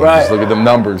every day. Right. Just look at them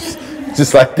numbers.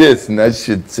 Just like this, and that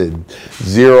shit said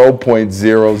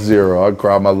 0.00. I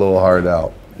cried my little heart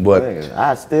out, but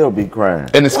I'd still be crying.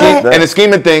 In the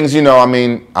scheme of things, I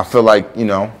mean, I feel like it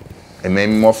made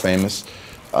me more famous.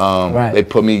 They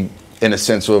put me in a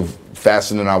sense of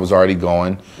faster than I was already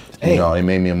going. They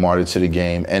made me a martyr to the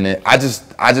game, and I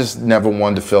just never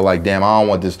wanted to feel like, damn, I don't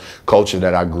want this culture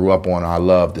that I grew up on, I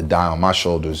love, to die on my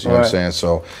shoulders. You know what I'm saying?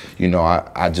 So,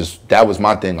 that was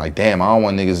my thing. Like, damn, I don't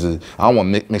want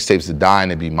mixtapes to die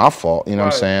and it be my fault. You know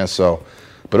what I'm saying? So,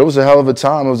 but it was a hell of a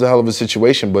time. It was a hell of a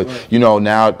situation. But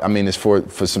now, I mean, it's for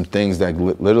some things that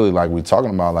literally, like we're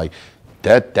talking about, like.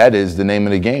 That is the name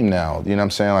of the game now. You know what I'm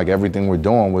saying? Like everything we're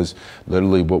doing was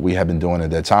literally what we had been doing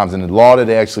at that times. And the law that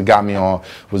they actually got me on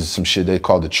was some shit they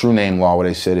called the true name law, where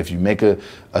they said if you make a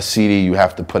CD, you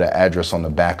have to put an address on the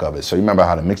back of it. So you remember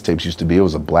how the mixtapes used to be? It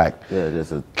was a black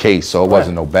case, so it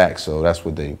wasn't no back. So that's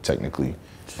what they technically.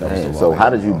 So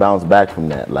how did you bounce back from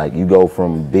that? Like you go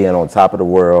from being on top of the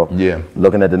world,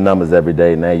 looking at the numbers every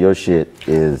day. Now your shit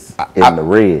is in the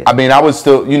red. I mean, I was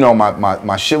still,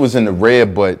 my shit was in the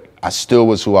red, but I still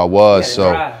was who I was.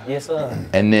 So, yes, sir.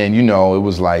 And then it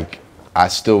was like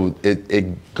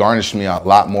it garnished me a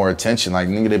lot more attention. Like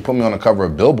nigga, they put me on the cover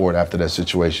of Billboard after that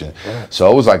situation.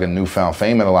 So it was like a newfound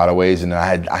fame in a lot of ways. And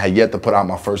I had yet to put out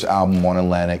my first album on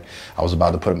Atlantic. I was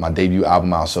about to put my debut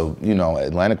album out. So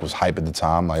Atlantic was hype at the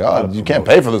time. Like, oh, you can't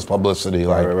pay for this publicity.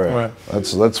 Like,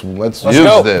 let's use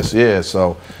this. Yeah.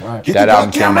 So that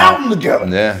album came out.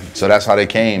 Yeah. So that's how they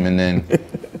came. And then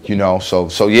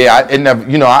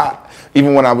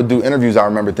even when I would do interviews, I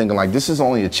remember thinking like, this is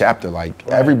only a chapter. Like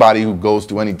everybody who goes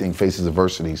through anything faces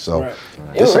adversity. So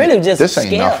it's really just this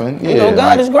ain't nothing.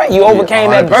 God is great. You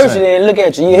overcame adversity, and look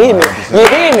at you. You hear me? You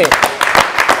hear me?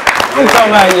 I'm talking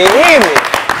about you hear me?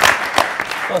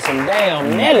 For some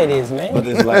damn melodies, man. But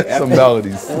it's like some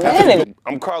melodies.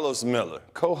 I'm Karlous Miller,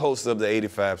 co-host of the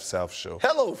 85 South Show.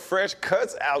 HelloFresh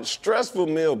cuts out stressful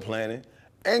meal planning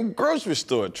and grocery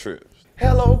store trips.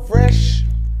 HelloFresh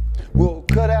will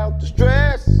cut out the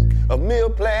stress of meal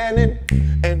planning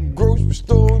and grocery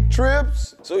store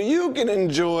trips so you can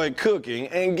enjoy cooking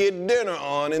and get dinner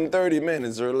on in 30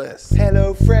 minutes or less.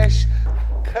 HelloFresh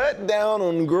cut down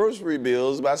on grocery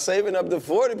bills by saving up to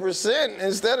 40%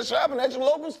 instead of shopping at your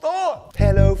local store.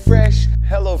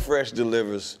 HelloFresh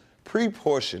delivers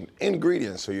pre-portioned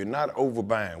ingredients so you're not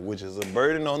overbuying, which is a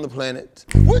burden on the planet.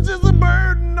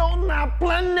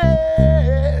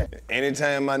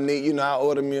 Anytime I need, I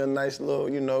order me a nice little,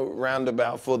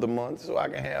 roundabout for the month so I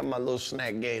can have my little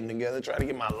snack game together, try to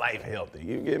get my life healthy.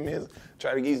 You get me?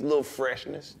 Try to get a little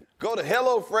freshness. Go to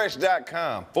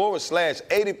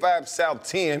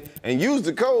HelloFresh.com/85South10 and use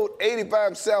the code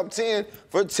 85South10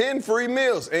 for 10 free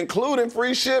meals, including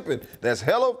free shipping. That's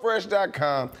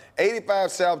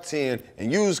HelloFresh.com/85South10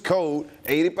 and use code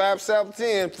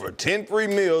 85South10 for 10 free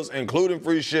meals, including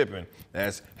free shipping.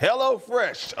 That's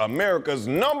HelloFresh, America's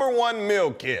 #1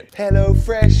 meal kit.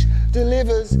 HelloFresh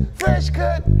delivers fresh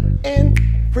cut in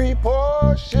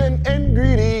pre-portioned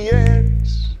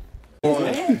ingredients.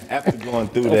 After going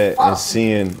through that and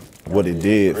seeing what it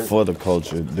did for the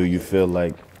culture, do you feel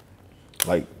like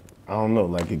I don't know,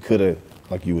 like it could have,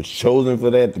 like you was chosen for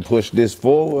that to push this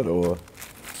forward, or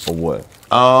what?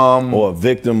 Or a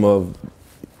victim of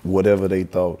whatever they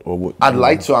thought, or what? I'd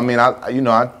like to. I mean,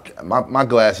 my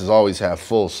glass is always half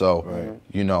full. So,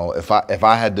 if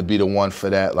I had to be the one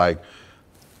for that, like,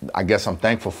 I guess I'm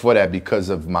thankful for that because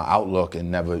of my outlook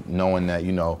and never knowing that,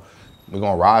 we're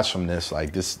gonna rise from this.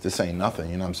 Like this ain't nothing.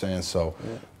 You know what I'm saying? So,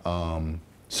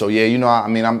 so yeah,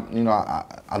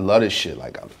 I love this shit.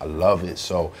 Like I love it.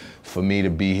 So for me to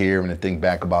be here and to think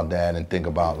back about that and think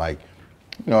about like,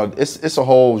 it's a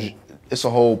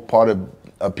whole part of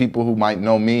people who might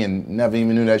know me and never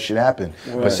even knew that shit happened.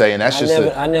 Right. But saying that's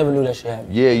I never knew that shit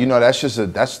happened. Yeah,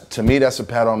 that's to me that's a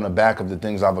pat on the back of the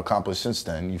things I've accomplished since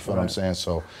then. You feel what I'm saying?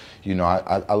 So,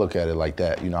 I look at it like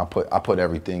that. I put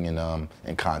everything in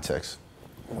context.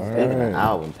 Speaking of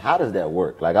albums, how does that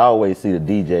work? Like I always see the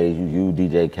DJs, you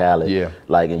DJ Khaled, yeah.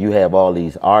 Like, and you have all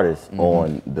these artists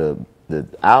on the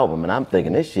album, and I'm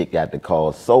thinking this shit got to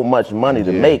cost so much money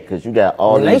to make because you got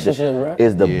all these. Right?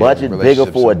 Is the budget bigger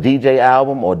for a DJ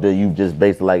album, or do you just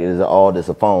basically like is it all just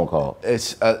a phone call?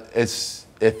 It's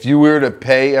if you were to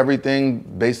pay everything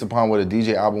based upon what a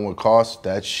DJ album would cost,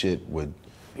 that shit would.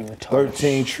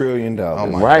 $13 trillion. Oh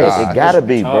my right, God. It gotta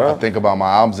be, bro. I think about my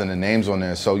albums and the names on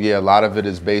there. So yeah, a lot of it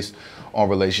is based on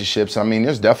relationships. I mean,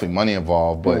 there's definitely money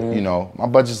involved, but my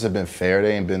budgets have been fair.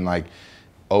 They ain't been like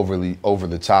overly over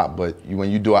the top. But when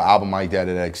you do an album like that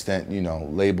to that extent,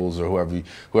 labels or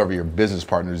whoever your business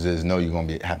partners is know you're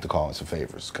gonna have to call in some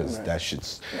favors because that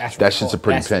shit's a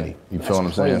pretty penny. You feel what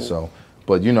I'm saying? So,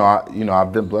 but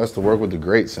I've been blessed to work with the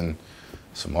greats, and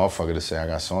some motherfucker to say I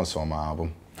got so and so on my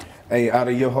album. Hey, out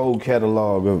of your whole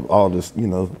catalog of all this,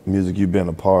 music you've been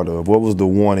a part of, what was the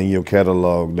one in your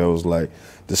catalog that was like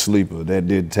the sleeper that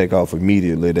did take off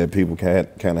immediately that people kind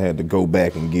of had to go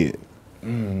back and get?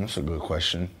 That's a good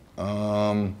question.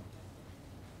 Damn,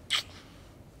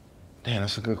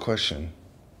 that's a good question.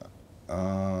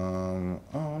 I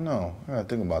don't know. I gotta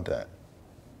think about that.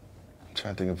 I'm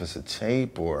trying to think if it's a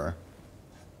tape or.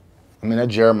 I mean, that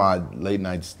Jeremiah Late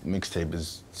Nights mixtape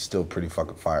is still pretty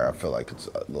fucking fire. I feel like it's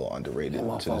a little underrated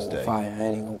to this day. Fire. I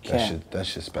ain't gonna cap. That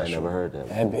shit special. I never heard that.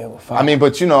 That bit was fire. I mean,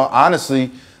 but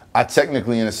honestly, I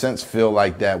technically, in a sense, feel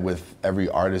like that with every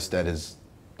artist that's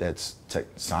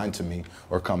signed to me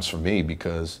or comes from me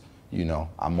because,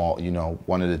 I'm all,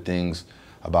 one of the things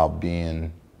about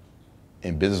being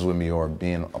in business with me or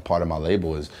being a part of my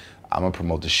label is I'm gonna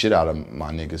promote the shit out of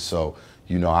my niggas. So,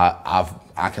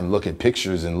 I can look at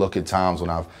pictures and look at times when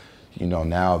I've,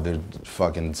 now they're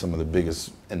fucking some of the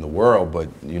biggest in the world, but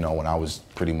when I was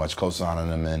pretty much co-signing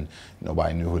them and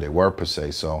nobody knew who they were per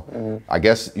se. So I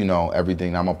guess,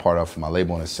 everything I'm a part of for my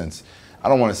label in a sense, I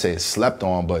don't want to say it's slept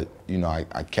on, but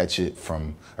I catch it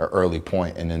from an early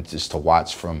point and then just to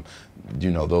watch from,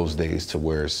 those days to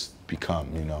where it's become,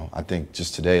 I think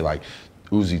just today, like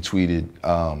Uzi tweeted,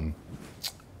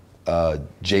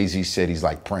 Jay-Z said he's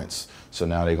like Prince. So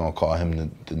now they're gonna call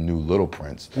him the new Little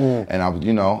Prince. And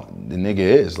the nigga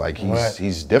is like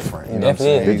he's different. You know what I'm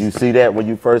saying? Did you see that when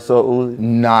you first saw Uzi?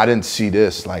 Nah, I didn't see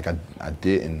this. Like I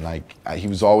didn't. Like, he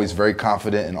was always very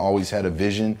confident and always had a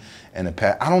vision and a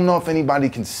path. I don't know if anybody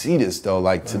can see this though.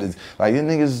 Like to this, like this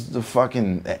nigga's the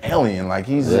fucking alien. Like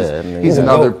he's he's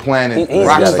another planet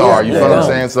rock star. You know what I'm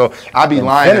saying? So I'd be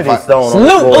lying if I salute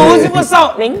Uzi, what's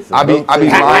up, niggas? I'd be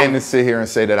lying to sit here and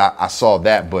say that I saw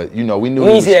that, but you know we knew.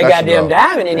 We ain't see that goddamn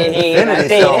diamond in his head. I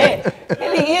tell you that. That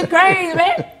nigga is crazy,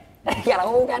 man. He got a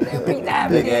whole goddamn pink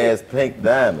diamond. Big ass pink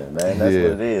diamond, man. That's what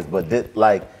it is. But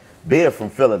like being from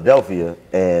Philadelphia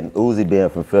and Uzi being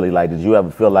from Philly, like, did you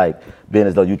ever feel like being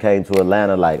as though you came to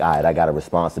Atlanta, like, all right, I got a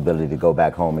responsibility to go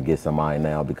back home and get some money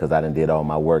now because I done did all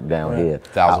my work down here.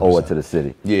 1000%. I owe it to the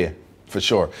city. Yeah, for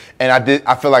sure. And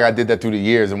I feel like I did that through the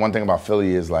years. And one thing about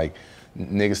Philly is like,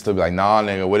 niggas still be like, nah,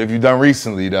 nigga, what have you done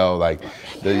recently though? Like,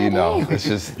 you know, it's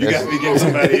just you gotta be giving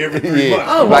somebody every 3 months.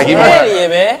 I'm like,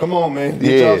 man. Come on, man.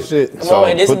 Get your shit. Come on,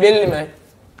 man. Disability, man.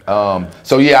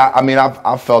 So yeah, I mean,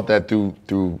 I felt that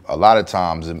through a lot of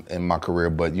times in my career,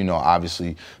 but you know,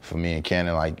 obviously for me and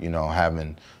Cannon, like, you know,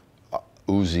 having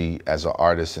Uzi as an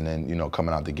artist and then, you know,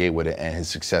 coming out the gate with it and his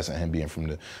success and him being from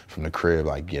the crib,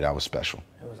 like, yeah, that was special.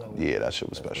 Yeah, that shit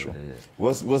was special.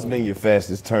 What's been your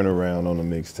fastest turnaround on a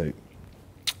mixtape?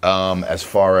 As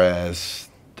far as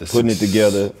putting it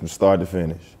together from start to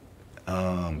finish.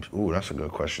 Ooh, that's a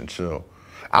good question too.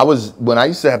 When I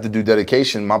used to have to do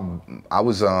dedication, I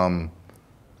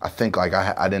think like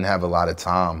I didn't have a lot of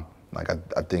time. Like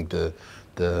I think the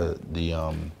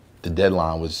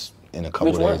deadline was in a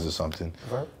couple of days or something.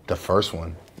 The first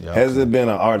one. Yeah. Has there been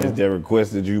an artist that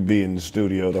requested you be in the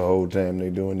studio the whole time they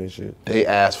doing this shit? They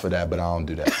asked for that, but I don't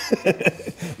do that.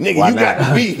 Nigga, you got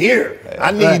to be here.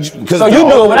 I need you. So you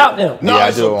do it without them? No, yeah,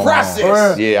 it's a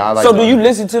process. Yeah, I like. So do you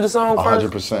listen to the song first?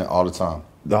 100% all the time.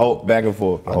 The whole back and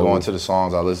forth. I go into the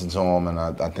songs, I listen to them, and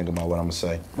I think about what I'm gonna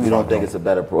say. You don't think it's a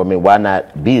better? I mean, why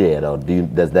not be there though?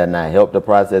 Does that not help the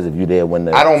process if you there when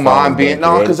the? I don't mind being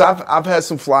because I've had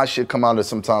some fly shit come out of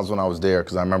sometimes when I was there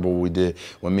because I remember what we did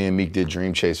when me and Meek did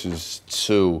Dream Chasers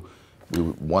 2. We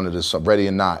wanted to Ready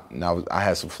or Not, and I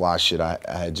had some fly shit I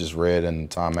had just read in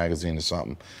Time magazine or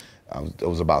something. It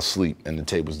was about sleep, and the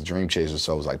tape was the Dream Chasers,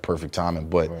 so it was like perfect timing.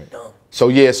 But so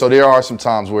yeah, so there are some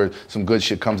times where some good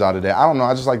shit comes out of there. I don't know.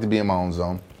 I just like to be in my own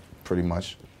zone, pretty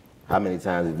much. How many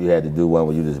times have you had to do one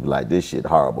where you just be like, this shit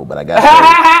horrible, but I got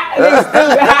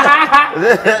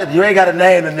you ain't got to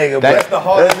name the nigga, that's the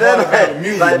hardest part about the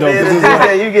music, like, though.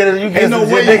 You get no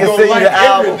some way niggas you sing like the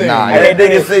album, everything. and they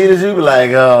niggas sing this, you be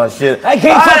like, oh shit. I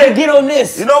can't fucking get on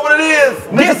this. You know what it is?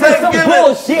 This is some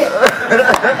bullshit.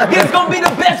 This gonna be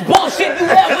the best bullshit you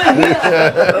ever hear.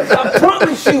 I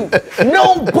promise you,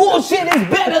 no bullshit is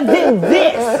better than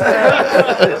this.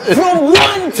 From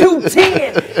 1 to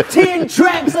 10, 10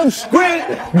 tracks of straight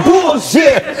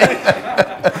bullshit.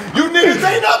 You niggas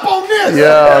ain't up on this.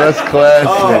 Yeah, that's classic.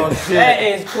 Oh shit. That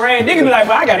is crazy. Niggas be like,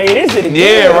 bro, I gotta hear this shit again.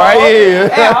 Yeah, right here.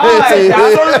 That hard, y'all.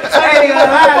 I ain't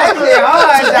gonna lie, that shit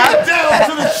hard, y'all. Down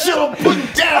to the shit I'm putting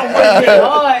down. That shit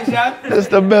hard, y'all. That's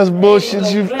the best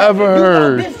bullshit you've ever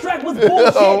heard. This track was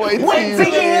bullshit. Wait till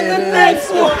you hear the next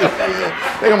one.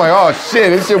 I'm like, oh shit,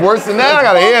 this shit worse than that? I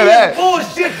gotta hear that.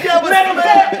 Bullshit, yeah, Matter of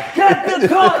fact, cut the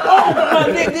car off, my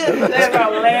nigga. That's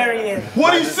hilarious.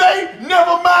 what he say?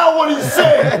 Never mind what he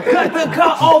said. Cut the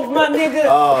car off, my nigga.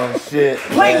 Oh shit.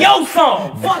 Play your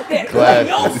song. Fuck that. Play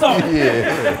your song.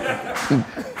 Yeah.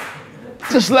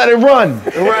 Just let it run.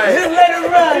 Right. Just let it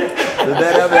run. Did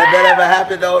that ever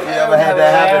happen though? You ever had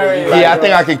that happen? Yeah, I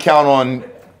think I could count on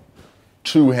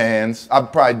 2 hands.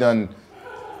 I've probably done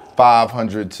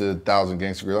 500 to 1,000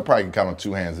 Gangsta Grillz. I probably can count on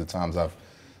 2 hands the times I've.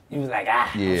 You was like,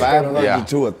 500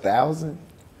 to 1,000.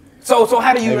 So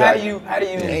how do you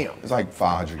Damn, it's like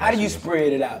 500. how do you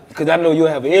spread it out? Because I know you'll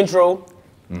have an intro.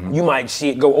 You might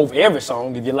go over every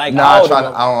song if you like. Nah,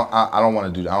 I don't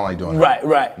want to do that. I don't like doing that.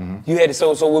 Right. You had to,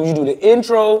 so would you do the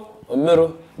intro, or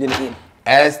middle, then the end?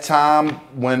 As time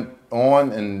went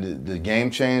on and the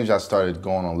game changed, I started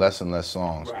going on less and less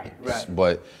songs. Right.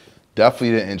 But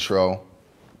definitely the intro,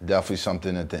 definitely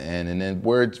something at the end, and then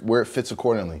where it fits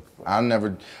accordingly. I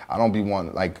never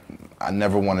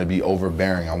want to be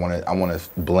overbearing. I want to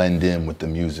blend in with the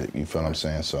music. You feel what I'm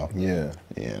saying? So yeah,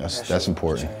 that's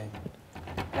important.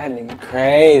 That nigga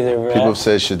crazy, bro. People have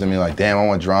said shit to me like, damn, I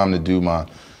want Drum to do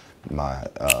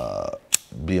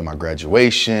be in my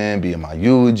graduation, be in my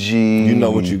eulogy. You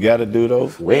know what you gotta do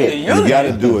though? Wait. You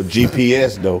gotta do a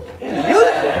GPS though.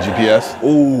 GPS?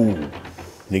 Ooh.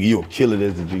 Nigga, you'll kill it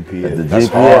as the GPS. That's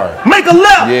hard. Make a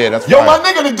left! Yeah, that's Yo, fine. my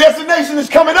nigga, the destination is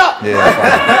coming up! Yeah, that's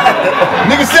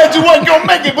fine. Nigga said you wasn't gonna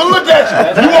make it, but look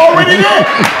at you. You already there!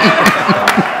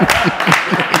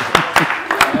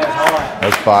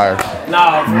 That's fire.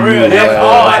 Nah, for real. That's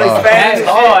hard. That's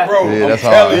hard. Bro, Yeah, that's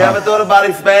I'm hard. telling You ever thought about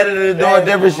expanding it and doing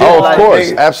different shit? Oh, of Like,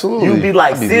 course, nigga, absolutely. You be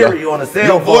like I'd be Siri on a cell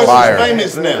Your phone. voice Fire. is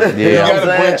famous now. Yeah. You You know what gotta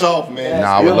I'm branch saying? off, man. Nah,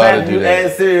 I You would love to imagine do you that.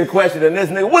 ask Siri a question and this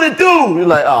nigga, what it do? You're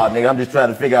like, oh nigga, I'm just trying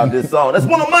to figure out this song. That's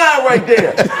one of mine right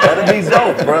there. That'd be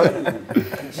dope, bro.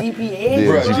 GPS. Yeah,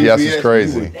 Bruh, GPS is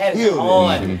crazy. That's Kill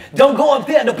hard. Don't go up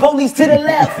there. The police to the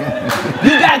left.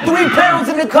 You got 3 pounds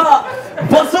in the car.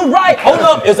 Bust a right. Hold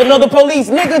up. It's another police.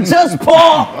 Nigga, just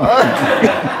park.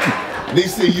 They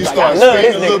see you start I love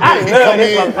speeding this a little nigga. I bit. He love come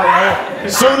this in. motherfucker.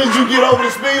 As soon as you get over the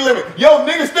speed limit, yo,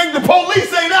 niggas think the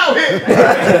police ain't out here.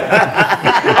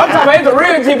 I'm talking about it's a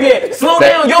real GPS. Slow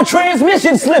down. Your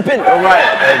transmission slipping. Right,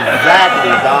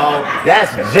 exactly, dog.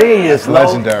 That's genius, Lo.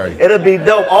 Legendary. It'll be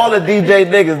dope. All the DJ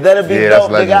niggas, that'll be Yeah, that's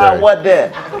dope. Nigga, I legendary. want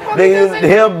that. Niggas,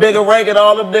 him bigger ranking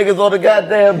all them niggas on the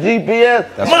goddamn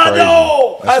GPS. That's My crazy.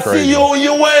 dog, That's I crazy. see you on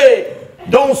your way.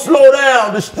 Don't slow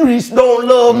down. The streets don't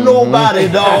love nobody,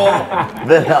 dog.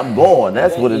 Then I'm going.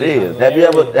 That's what it is. Have you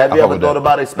ever fuck with thought that.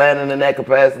 about expanding in that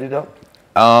capacity, though?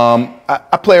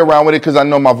 I play around with it because I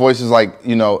know my voice is like,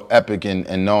 you know, epic and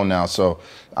known now. So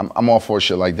I'm all for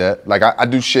shit like that. Like I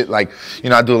do shit like, you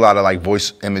know, I do a lot of like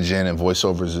voice imaging and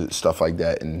voiceovers and stuff like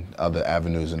that and other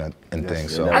avenues and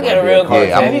things. So I got a real cartoon.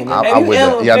 yeah, I'm with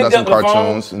that. Yeah, I done some picked up the phone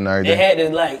cartoons and everything. They had to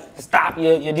like stop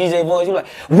your DJ voice. You like,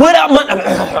 what up,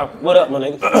 my what up, my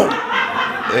nigga?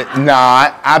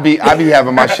 Nah, I be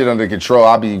having my shit under control.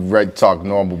 I be ready to talk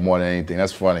normal more than anything.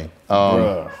 That's funny.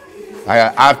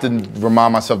 I have to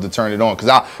remind myself to turn it on.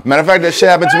 Matter of fact, that shit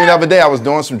happened to me the other day. I was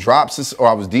doing some drops or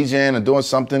I was DJing or doing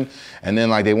something, and then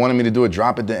like they wanted me to do a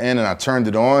drop at the end, and I turned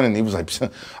it on, and he was like,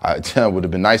 it would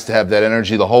have been nice to have that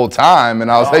energy the whole time. And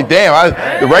I was like, damn,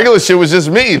 the regular shit was just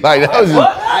me. Like that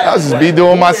was just me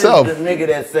doing myself. The nigga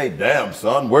that say, damn,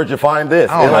 son, where'd you find this?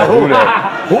 I don't know who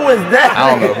that. Who is that?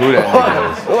 I don't know who that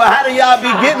nigga is. Well, how do y'all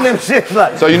be getting them shit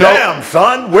like, So you know- damn,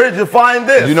 son, where'd you find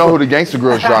this? You know who the Gangsta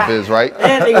Grillz drop is, right?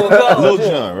 That nigga will go. Lil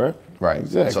Jon, right? Right.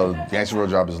 Exactly. So Gangsta Grillz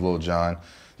drop is Lil Jon.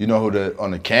 You know who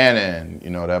on the Cannon, you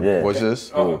know that Yeah. voice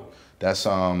is? That's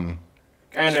And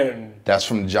then that's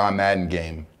from the John Madden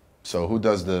game. So who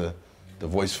does the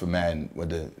voice for Madden with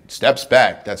the steps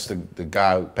back? That's the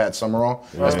guy Pat Summerall.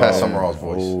 That's Pat Summerall's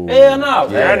voice. hell no.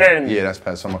 Yeah, that's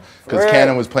Pat Summerall. Because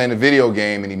Cannon was playing a video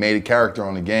game and he made a character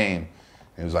on the game.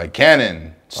 He was like,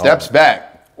 Cannon, steps back.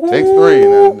 Take 3.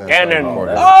 And then Cannon.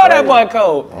 that's Oh, how that boy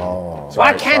cold. Why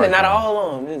Sorry, Cannon, not sorry. all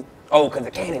on them? Oh, because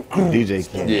the Cannon. DJ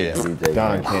Cannon. Yeah.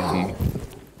 Don Cannon.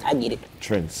 I get it.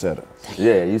 Trendsetter.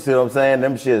 Yeah, you see what I'm saying?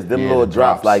 Them shits, them Yeah, little the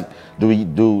drops. drops. Like, do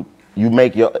you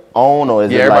make your own or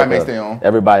is Yeah, it everybody like makes their own.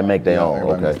 Everybody make their own.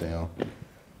 Everybody makes Okay. their own.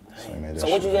 So, I made that So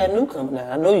what shit. you got new coming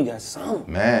out? I know you got some.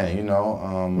 Man, you know,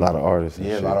 A lot of artists. and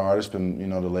yeah, a shit. lot of artists been, you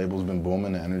know, the label's been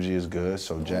booming, the energy is good.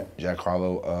 So Jack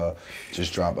Harlow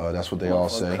just dropped, that's what they all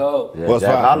say. Cold. Yeah, What's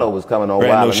Jack hot? Harlow was coming on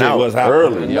Brand new Wild shit and was Out hot.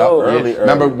 early. Yo, Yup, early.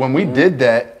 Remember when we did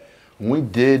that, when we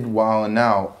did Wild and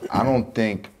Out,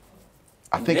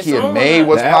 I think This he had song made went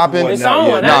what's out. The album popping. went This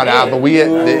song went No, out, no, yeah. but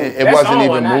it That wasn't song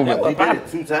even went out, moving. that was He did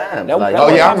it 2 times. That- Like, oh,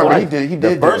 yeah, I remember he twice. did- he The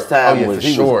did first that. time Oh, yeah, was for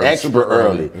he sure. was extra Super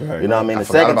early. early. You know what I mean? I The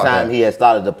forgot second about time that. he had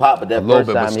started to pop, but that A little first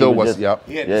bit, time but still he was was, just, yep.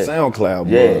 He had Yeah. the SoundCloud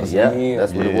Yeah, buzz. yeah,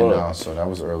 that's what it was. No, so that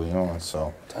was early on.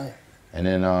 So, and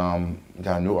then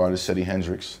got a new artist, Seddy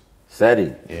Hendrinx.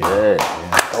 Seddy, yeah.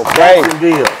 Go crazy.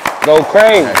 Jacksonville, Go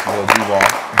crazy. Jacksonville Duval.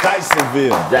 Dysonville.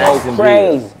 Go Jacksonville,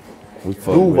 crazy. We fuck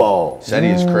with it. Duval.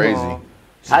 Seddy is crazy.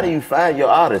 How do you find your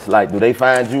artists? Like, do they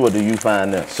find you or do you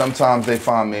find them? Sometimes they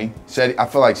find me. I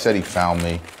feel like Seddy found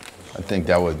me. I think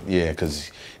that would, yeah,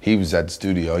 because he was at the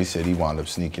studio. He said he wound up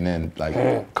sneaking in like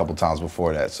a couple times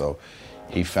before that. So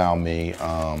he found me.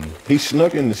 He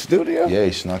snuck in the studio? Yeah,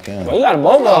 he snuck in. Well, you got a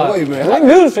Bogart. Oh, wait a minute. Like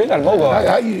music, you got a Bogart.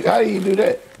 How do you do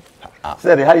that?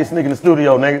 Seddy, how you sneak in the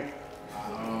studio, nigga?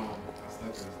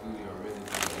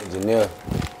 Engineer,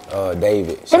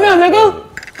 David. Come here, nigga.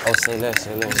 Oh, say less,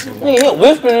 say less. Say less. Nigga, he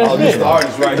whispering and This shit. the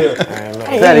artist right here.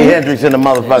 Seddy Hendrinx in the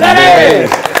motherfucking Hey!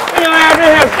 building. You know how to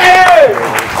have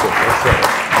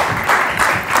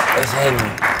What's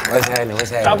happening? What's happening? What's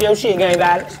Talk happening? your shit, gang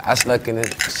guys. I snuck in the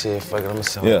shit. Fuck it, I'm a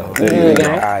song. Yeah.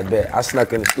 Yeah. Alright, bet. I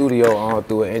snuck in the studio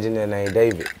through an engineer named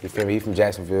David. You feel me? He from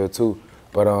Jacksonville too.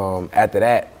 But after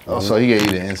that, Oh, so he gave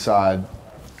you the inside.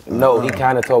 no, he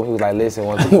kind of told me, he was like, listen,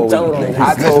 once before Told we, him.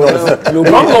 I told him.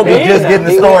 I'm gonna be He just in getting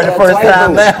the He story went the there first twice,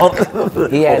 time though. now.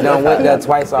 He had done went there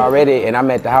twice already, and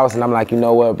I'm at the house, and I'm like, you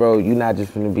know what, bro? You not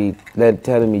just gonna be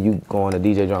telling me you going to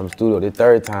DJ Drama Studio. The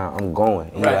third time, I'm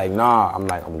going. He's Right. like, nah. I'm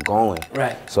like, I'm going.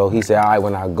 Right. So he said, all right,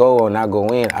 when I go and I go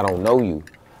in, I don't know you.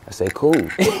 I say, cool.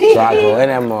 So I go in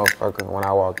that motherfucker. When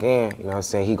I walk in, you know what I'm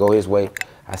saying? He go his way.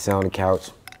 I sit on the couch.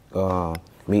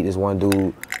 meet this one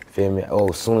dude, feel me? Oh,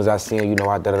 as soon as I see him, you know,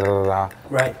 I da-da-da-da-da.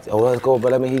 Right. Oh, let's go,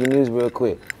 but let me hear your music real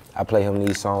quick. I play him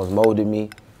these songs, molded me,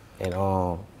 and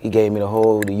he gave me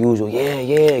the usual,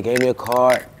 yeah, gave me a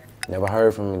card. Never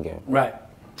heard from him again. Right.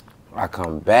 I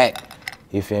come back,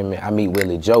 you feel me? I meet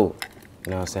Willie Joe.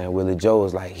 You know what I'm saying? Willie Joe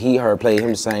was like, he played him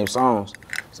the same songs.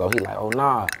 So he like, oh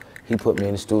nah. He put me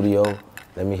in the studio,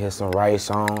 let me hear some right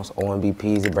songs,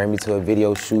 OMBPs, and bring me to a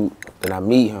video shoot. Then I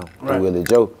meet him, with Willie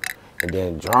Joe. And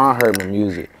then Dron heard my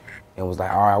music and was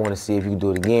like, all right, I want to see if you can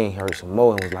do it again. He heard some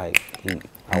more and was like,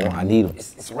 I need him.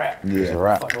 It's a rap. Yeah. It's a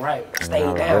rap. Fucking right. Stay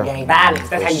down, gang violence.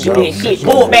 That's how you do this shit.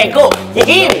 Pull it back up. You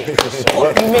hear me?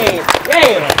 What you mean?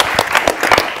 Damn.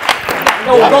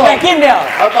 Go back in there.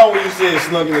 I thought when you said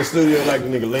snuck in the studio, like the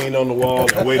nigga leaned on the wall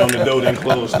and wait on the door, then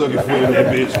close, stuck your foot in that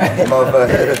bitch.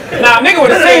 Nah, nigga would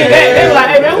have seen that. They were like,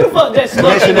 hey man, who the fuck just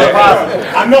snuck in there?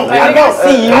 I know.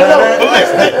 See you.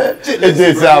 It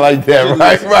did sound like that,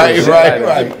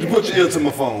 right. You put your ear to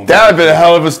my phone. That would have been a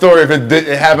hell of a story if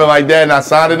it happened like that and I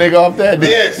signed a nigga off that.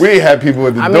 Yes. We had people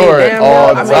at the door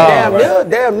all the time.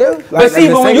 Damn near. But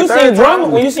see, when you seen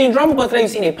drummer, but today you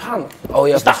seen a palmer. Oh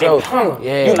yeah, stop for sure. that palmer.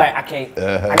 Yeah. You like, I can't.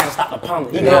 I gotta stop the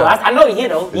palmer. You know, I know he here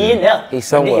though. He in there. He's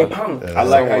somewhere. I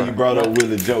like how you brought up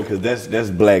Willie Joe, cause that's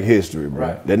Black history, bro.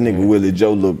 Right. That nigga Willie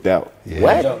Joe looked out.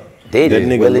 What? That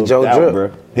nigga Willie Joe looked out, drip.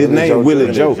 bro. His name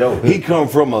Willie Joe. He come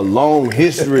from a long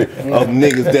history of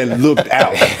niggas that looked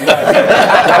out.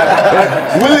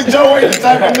 Willie Joe ain't the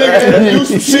type of nigga that do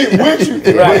some shit with you,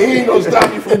 but he ain't gonna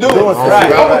stop you from doing it.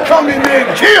 I'm gonna come in there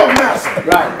and kill Master.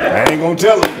 I ain't gonna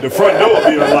tell him the front door will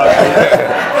be unlocked.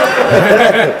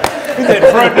 He said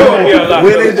the front door will be unlocked.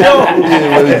 Willie Joe.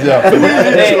 Willie Joe.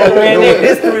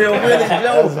 History of Willie Joe.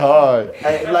 That's hard.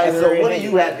 Hey, like, so what do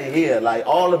you have to hear? Like,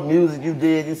 all the music you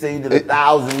did, you say you did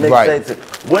 1,000 mixtapes.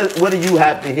 What do you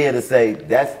have to hear to say,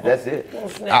 that's it?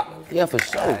 Yeah, for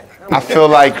sure. I feel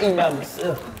like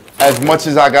as much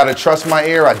as I gotta trust my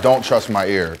ear, I don't trust my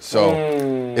ear. So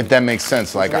if that makes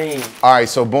sense, like, all right,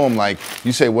 so boom, like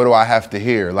you say, what do I have to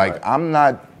hear? Like, I'm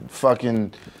not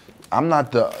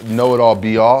the know-it-all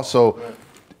be-all. So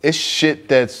it's shit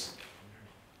that's,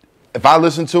 if I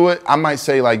listen to it, I might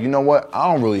say like, you know what,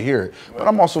 I don't really hear it. But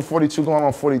I'm also 42 going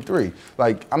on 43.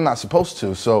 Like, I'm not supposed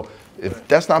to. So if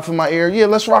that's not for my ear, yeah,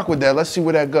 let's rock with that. Let's see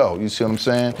where that go. You see what I'm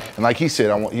saying? And like he said,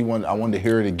 I wanted to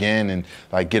hear it again and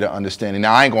like get an understanding.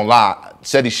 Now I ain't gonna lie,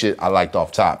 Seddy shit I liked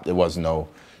off top. There was no,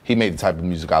 he made the type of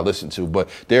music I listened to. But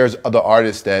there's other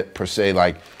artists that per se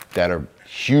like that are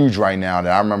huge right now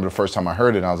that I remember the first time I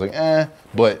heard it, and I was like,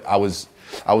 but I was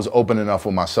open enough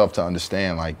with myself to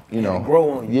understand, like, you know,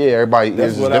 grow on you. Yeah, everybody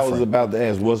That's is what different. I was about to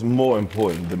ask. What's more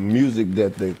important, the music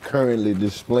that they're currently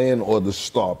displaying or the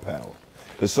star power?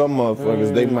 Because some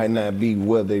motherfuckers, they might not be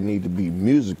where they need to be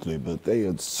musically, but they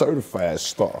are certified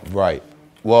star. Right.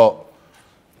 Well,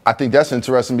 I think that's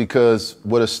interesting because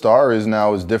what a star is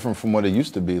now is different from what it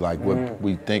used to be. Like what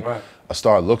we think a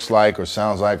star looks like or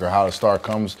sounds like or how a star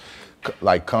comes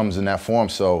in that form.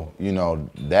 So, you know,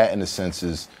 that in a sense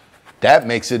is, that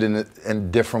makes it in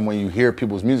different when you hear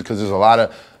people's music, because there's a lot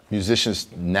of musicians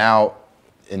now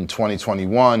in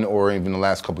 2021 or even the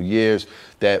last couple years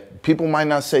that people might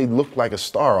not say look like a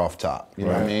star off top. You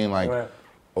know what I mean? Like,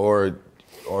 or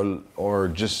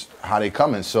just how they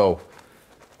come in. So,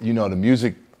 you know, the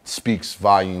music speaks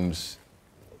volumes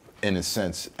in a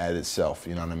sense at itself.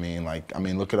 You know what I mean? Like, I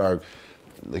mean, look at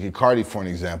Cardi for an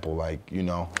example. Like, you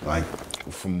know, like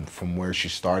from where she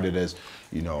started as,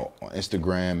 you know, on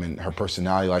Instagram and her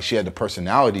personality. Like, she had the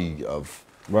personality of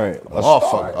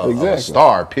a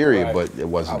star, period. But it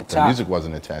wasn't, the music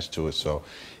wasn't attached to it. So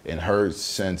in her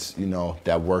sense, you know,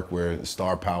 that worked where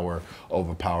star power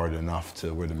overpowered enough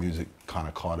to where the music kind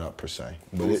of caught up per se.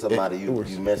 But Who's somebody you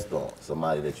missed on?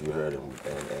 Somebody that you heard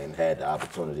and had the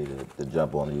opportunity to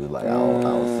jump on, and you was like, I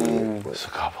don't see it. But. It's a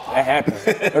couple. That happens.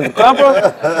 There's a couple.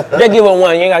 Just give her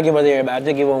one. You ain't gotta give her to everybody.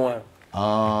 Just give her one.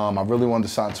 I really wanted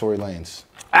to sign Tory Lanez.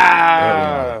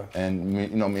 And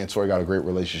me and Tory got a great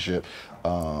relationship.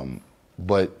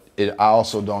 But I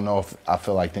also don't know if I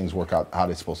feel like things work out how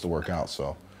they're supposed to work out.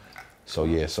 So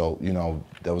yeah, you know,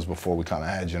 that was before we kind of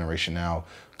had Generation Now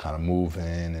kind of move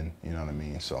in, and you know what I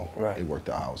mean? So it worked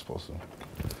out how it was supposed to.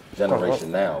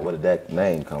 Generation Now, where did that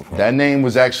name come from? That name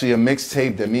was actually a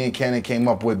mixtape that me and Cannon came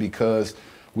up with because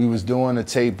we was doing a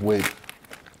tape with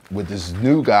this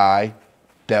new guy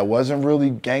that wasn't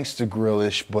really Gangsta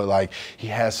Grillz-ish, but like he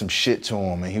had some shit to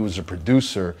him, and he was a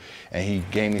producer, and he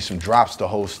gave me some drops to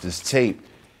host this tape.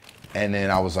 And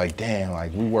then I was like, damn,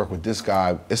 like we work with this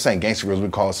guy. This ain't Gangsta Grillz, we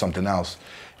call it something else.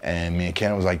 And me and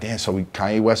Cannon was like, damn, so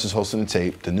Kanye West is hosting the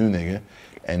tape, the new nigga.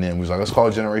 And then we was like, let's call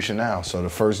it Generation Now. So the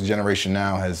first Generation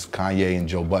Now has Kanye and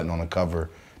Joe Budden on the cover.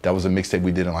 That was a mixtape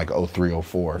we did in like 03,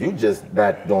 04. You just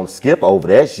not gonna skip over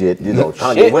that shit. You know,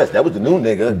 Kanye West, that was the new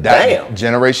nigga. Damn.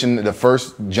 The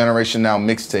first Generation Now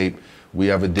mixtape we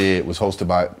ever did was hosted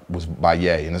by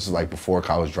Ye, and this is like before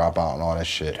College Dropout and all that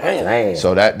shit. Damn.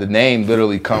 So the name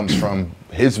literally comes from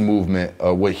his movement,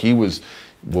 what he was,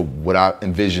 what I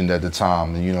envisioned at the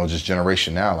time. You know, just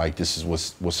Generation Now, like this is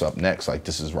what's up next, like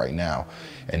this is right now.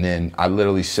 And then I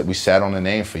literally we sat on the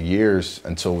name for years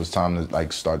until it was time to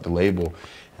like start the label.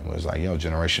 And it was like, yo,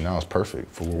 Generation Now is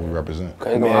perfect for what we represent.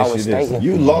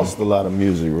 You lost a lot of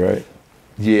music, right?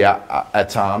 Yeah, at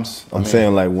times. I'm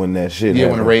saying like when that shit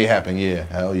happened. When the raid happened, yeah,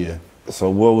 hell yeah.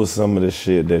 So what was some of the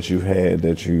shit that you had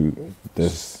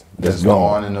that's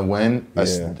gone in the wind?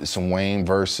 Yeah. Some Wayne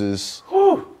verses.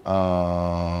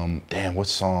 Damn, what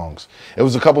songs? It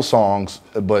was a couple songs,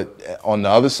 but on the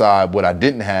other side, what I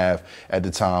didn't have at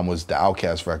the time was the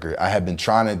Outkast record. I had been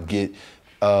trying to get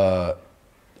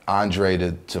Andre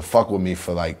to fuck with me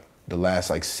for like the last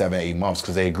like 7-8 months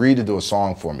because they agreed to do a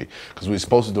song for me because we were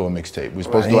supposed to do a mixtape. We were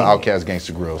supposed to do an Outkast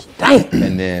Gangsta Grillz.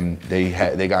 And then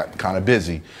they got kind of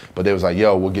busy, but they was like,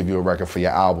 yo, we'll give you a record for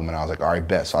your album. And I was like, all right,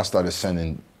 bet. So I started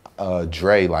sending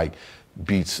Dre like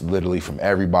beats literally from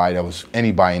everybody that was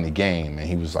anybody in the game, and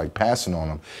he was like passing on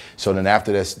them. So then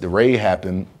after this, the raid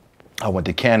happened, I went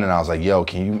to Cannon. I was like, yo,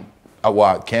 can you?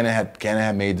 Well, Cannon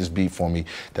had made this beat for me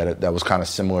that was kind of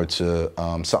similar to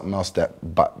something else that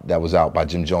was out by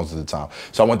Jim Jones at the time.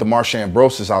 So I went to Marsha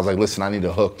Ambrosius. I was like, listen, I need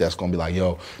a hook that's gonna be like,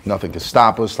 yo, nothing can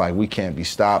stop us. Like we can't be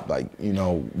stopped. Like, you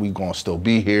know, we gonna still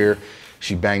be here.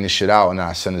 She banged this shit out, and then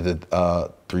I sent it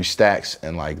to 3 Stacks,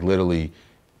 and like literally,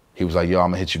 he was like, yo,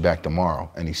 I'm gonna hit you back tomorrow.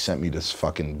 And he sent me this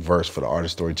fucking verse for the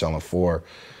Artist Storytelling 4,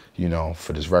 you know,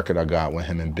 for this record I got with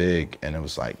him and Big. And it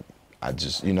was like, I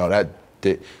just, you know,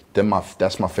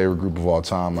 that's my favorite group of all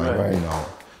time. Like, you know,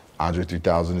 Andre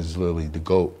 3000 is literally the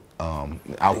GOAT.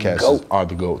 Outkast are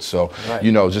the GOAT. So,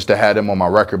 you know, just to have them on my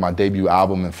record, my debut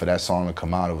album, and for that song to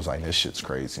come out, it was like, this shit's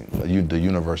crazy. The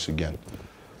universe again.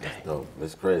 That's dope.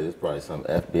 It's crazy. It's probably some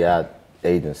FBI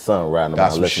agent's son riding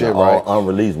around listening shit, to all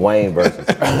unreleased Wayne verses.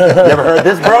 You ever heard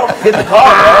this, bro? Get in the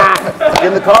car, bro. Get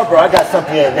in the car, bro. I got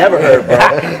something you ain't never heard, bro. You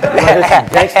want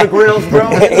to Gangsta Grillz, bro?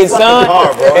 His son.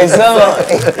 Car, bro. His son.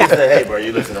 He said, hey, bro,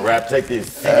 you listen to rap? Take these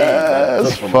CDs.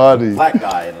 That's funny. Black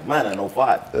guy in Atlanta, no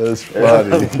fight. That's funny.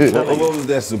 What was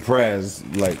that surprise,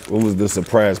 like, what was the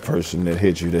surprise person that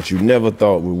hit you that you never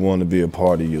thought would want to be a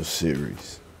part of your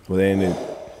series? Well, ain't it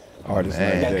artists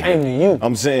like that came to you?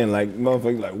 I'm saying, like,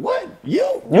 motherfuckers like, what?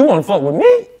 You want to fuck with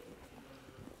me?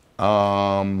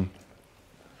 I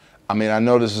mean, I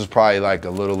know this is probably like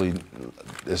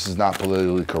this is not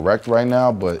politically correct right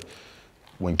now, but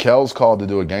when Kells called to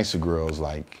do a Gangsta Grillz,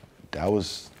 like, that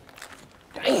was,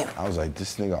 damn. I was like,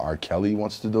 this nigga R. Kelly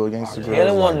wants to do a Gangsta Grillz?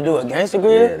 Kelly wanted to do a Gangsta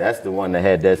Grillz? Yeah, that's the one that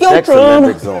had that Sex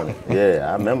Olympics on it. Yeah,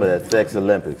 I remember that Sex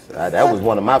Olympics. That was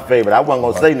one of my favorite. I wasn't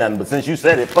gonna say nothing, but since you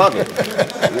said it, fuck it.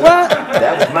 What?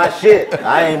 That was my shit.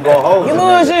 I ain't gonna hold you.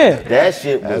 Bullshit. That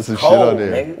shit was some cold, shit on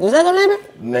there. nigga. Was that the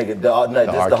limit? Nigga,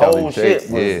 just the Kelly whole tape.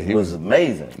 shit was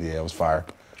amazing. Yeah, it was fire.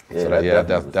 Yeah, So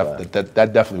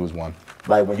that definitely was one.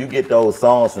 Like when you get those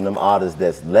songs from them artists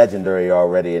that's legendary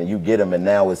already, and you get them, and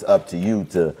now it's up to you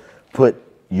to put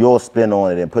your spin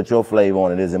on it and put your flavor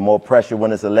on it. Is it more pressure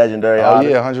when it's a legendary artist?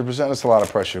 Oh yeah, 100%. It's a lot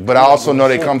of pressure. But I also know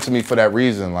they come to me for that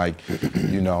reason. Like,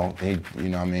 you know, what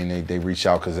I mean, they reach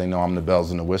out because they know I'm the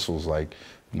bells and the whistles. Like,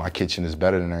 my kitchen is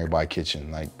better than everybody's kitchen.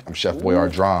 Like, I'm Chef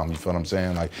Boyardee. You feel what I'm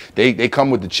saying? Like, they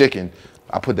come with the chicken.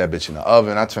 I put that bitch in the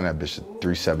oven. I turn that bitch to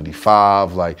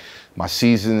 375. Like, my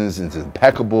seasonings is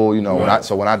impeccable. You know,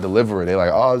 when I deliver it, they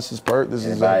like, oh, this is this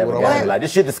is what I want. Like,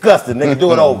 this shit disgusting. Nigga,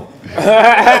 do it over.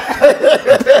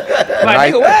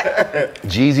 Like, nigga, what?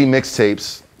 Jeezy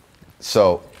mixtapes.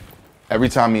 So every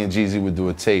time me and Jeezy would do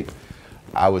a tape,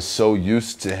 I was so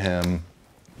used to him,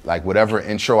 like whatever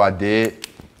intro I did,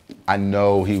 I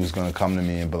know he was gonna come to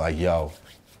me and be like, yo,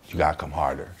 you gotta come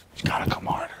harder. You gotta come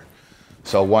harder.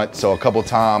 So a couple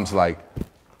times, like,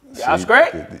 Y'all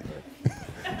straight?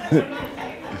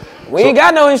 We ain't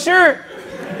got no insurance.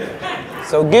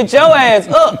 So get your ass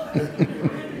up.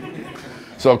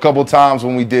 So a couple times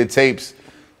when we did tapes,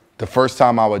 the first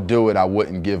time I would do it, I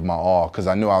wouldn't give my all because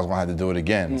I knew I was gonna have to do it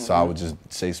again. So I would just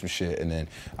say some shit and then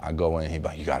I go in, he'd be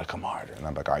like, you gotta come harder. And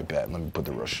I'm like, all right, bet, let me put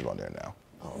the real shit on there now.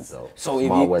 So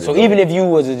even if you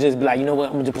was to just be like, you know what,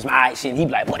 I'm gonna just put some alright shit, and he'd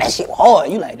be like, boy, that shit was hard.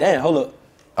 You like, damn, hold up.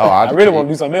 Oh, I really want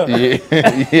to do something else.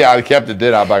 Yeah, I kept it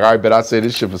there. I was like, all right, bet I say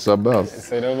this shit for something else.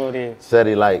 Say that what it is.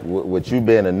 Seddy, like, with you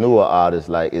being a newer artist,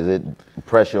 like, is it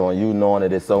pressure on you knowing that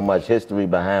there's so much history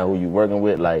behind who you working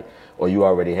with? Like, or you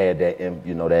already had that,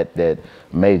 you know, that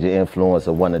major influence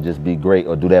of wanting to just be great,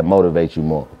 or do that motivate you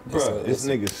more? Bro, this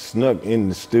nigga snuck in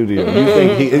the studio.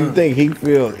 You think he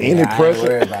feel any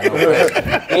pressure? I ain't worried about no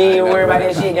pressure. He ain't worried about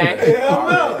that shit, gang. Hell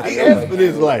no. He asked for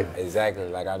this life. Exactly.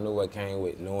 Like I knew what came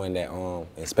with knowing that,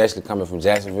 especially coming from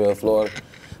Jacksonville, Florida.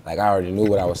 Like I already knew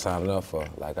what I was signing up for.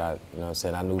 Like you know what I'm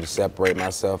saying? I knew to separate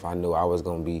myself. I knew I was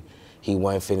gonna be. He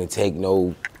wasn't finna take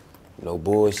no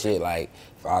bullshit. Like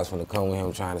if I was finna come with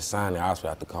him trying to sign it, I was gonna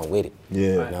have to come with it. Yeah.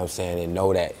 You know what I'm saying? And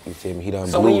know that. You feel me? He done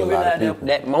So blew when you a lot of realized people.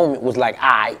 that moment was like, all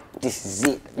right, this is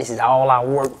it. This is all I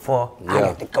work for. I Yeah.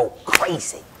 got to go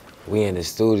crazy. We in the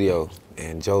studio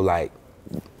and Joe like.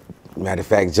 Matter of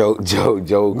fact, Joe come in.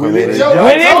 Willie Joe.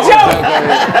 Hey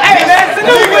man,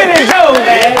 salute Willie Joe,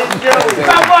 man.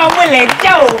 My boy Willie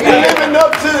Joe, man. Living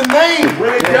up to the name.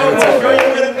 Willie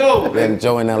Joe. Then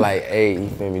Joe and them like, hey, you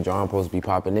feel me? John supposed to be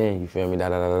popping in. You feel me? Da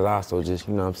da da da da. So just,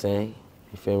 you know what I'm saying?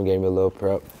 You feel me? Gave me a little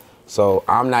prep. So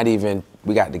I'm not even.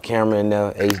 We got the camera in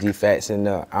there, HD Fats in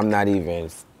there. I'm not even.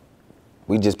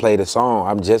 We just played a song.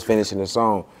 I'm just finishing the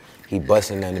song. He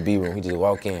busting in the B room. He just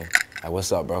walk in. Like,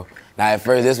 what's up, bro? Now at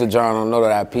first, this what John don't know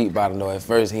that I peeped about him though. At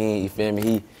first, he ain't, you feel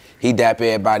me? He dap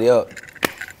everybody up.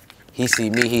 He see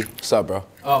me, what's up, bro?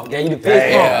 Oh, yeah, you the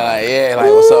fist bump. Like,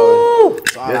 what's up?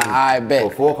 So I'm like, I bet.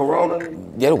 Before Corona?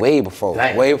 Yeah, way before.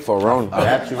 Damn. Way before Rona.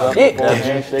 Got you up Shit. before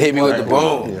handshake. Hit me with the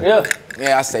boom. Yeah.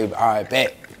 Yeah, I say, all right,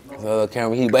 bet. So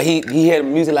camera, but he hear the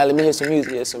music, like, let me hear some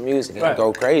music, and Right.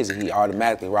 go crazy. He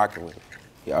automatically rocking with it.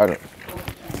 He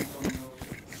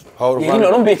hold the Yeah, you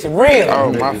know them bitches real.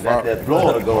 Oh, my fault. That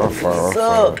Florida go What's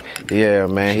up? Yeah,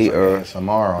 man, he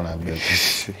SMR on that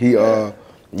bitch.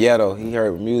 yeah though, he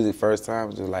heard music first time,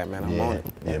 was just like, man, I'm on it.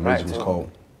 Yeah, music was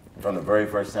cold. From the very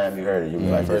first time you heard it, you was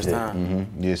like, First this it. time.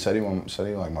 Yeah,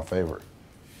 Seddy like my favorite,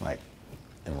 like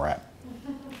in rap.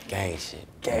 Gang shit.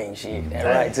 Gang shit. That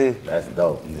right too. That's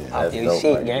dope. That's Your dope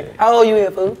shit, right gang. there. How old you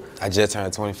here, fool? I just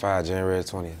turned 25, January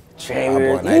 20th. January.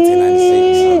 I born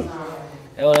 1996.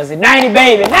 That was 90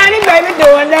 baby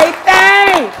doing they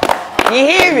thing. You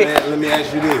hear me? Man, let me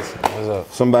ask you this. What's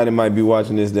up? Somebody might be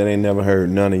watching this that ain't never heard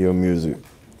none of your music.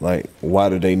 Like, why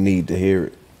do they need to hear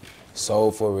it?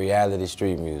 Soul for reality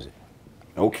street music.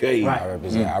 Okay. I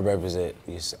represent.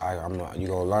 You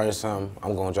gonna learn something.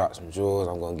 I'm gonna drop some jewels.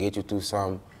 I'm gonna get you through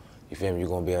something. You feel me? You're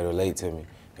gonna be able to relate to me.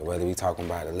 And whether we talking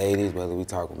about the ladies, whether we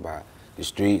talking about the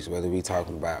streets, whether we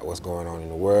talking about what's going on in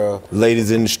the world,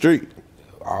 Ladies in the street.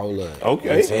 all of it.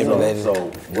 Okay. You feel me, ladies? So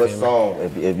what song,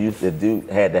 if you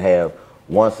had to have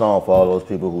one song for all those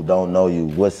people who don't know you,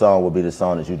 what song would be the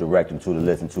song that you direct them to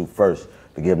listen to first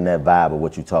to give them that vibe of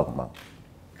what you talking about?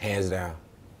 Hands down.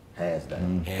 Hands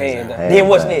down. Hands down. Then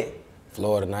what's next?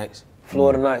 Florida Nights.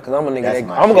 Florida Nights, cause I'm a nigga. That's That,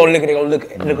 my I'm shit.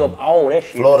 gonna look up all that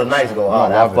shit. Florida Nights go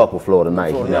hard. I fuck with Florida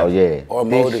Nights. You know, yeah. Or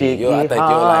This Molded Me. shit I get think you'll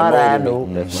hard, I like know.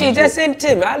 Molded Me. That's my She shit. just sent it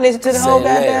to me. I listened to the whole Say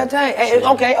goddamn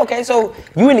less. thing. Hey, okay, so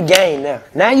you in the game now.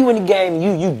 Now you in the game,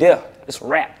 you there. It's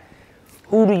rap.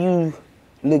 Who do you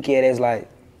look at as like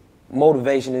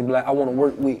motivation and be like, I want to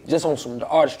work with, just on some the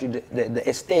artistry, the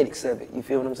aesthetics of it. You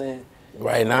feel what I'm saying?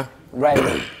 Right now, Right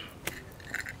now.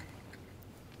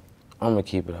 I'm gonna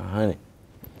keep it 100.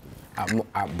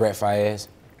 Brett Fayez.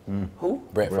 Who?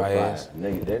 Brett Fayez.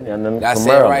 Nigga, that ain't nothing That's it,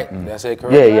 from right? Maryland. That's it,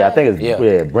 correct? Yeah, I think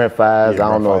it's Brent Fires.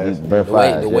 I don't know if he's Brent The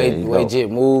way, Fires. the way Jit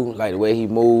moved, like the way he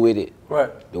moved with it, Right.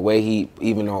 the way he,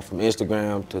 even on from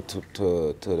Instagram to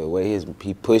the way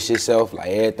he pushed himself, like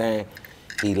everything,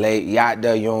 he out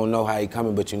there, you don't know how he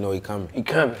coming, but you know he coming. He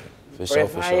coming. For sure,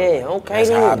 for sure. Yeah, okay. That's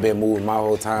how then. I've been moving my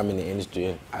whole time in the industry,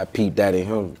 and I peeped that in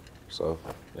him, so, you know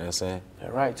what I'm saying?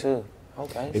 That right too.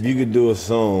 Okay. If you could do a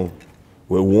song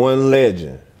with one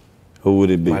legend, who would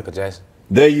it be? Michael Jackson.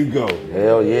 There you go.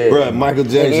 Hell yeah. Bruh, Michael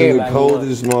Jackson, the everybody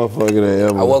coldest motherfucker that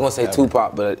ever. I was gonna say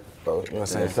Tupac, but, you know what I'm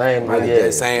saying? Same, Michael yeah.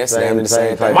 Jackson, same the same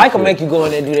type thing. Michael make you go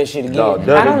in there and do that shit again. No,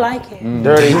 dirty. I don't like it.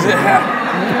 Dirty.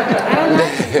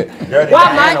 Dirty Why,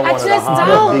 Diana, Mike? I one of the just hardest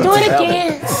don't. beats Do it ever.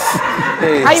 again.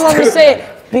 How you want me to say it?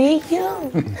 Be you.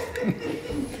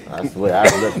 I swear, I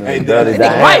was listening to Dirty Nigga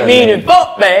Diana. Mike mean it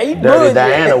fuck, man. You Dirty bullshit.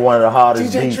 Diana, one of the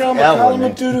hardest beats ever. man.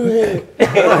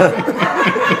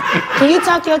 Can you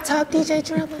talk your talk, DJ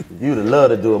Drummer? You'd have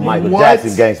loved to do a Michael Jackson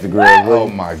Gangsta Grillz. Oh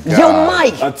my God. Yo,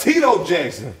 Mike. A Tito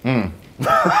Jackson.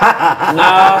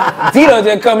 Nah, Tito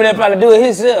just coming there probably do it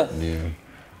himself. Yeah.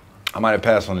 I might have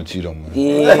passed on the Cheeto, man.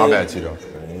 Yeah. My bad, Cheeto.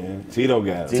 Tito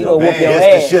got it. Tito whoop your Gets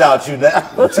the ass. shit out you now.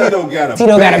 Tito got it.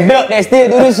 Tito got a belt that still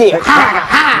do this shit. Ha,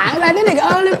 ha. I'm like, that nigga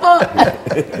only fuck.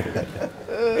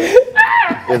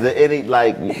 Is there any,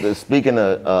 like, speaking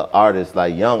of artists,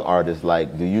 like young artists,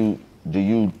 like, do you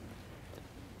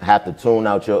have to tune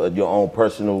out your own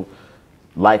personal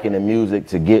liking in music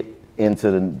to get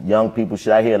into the young people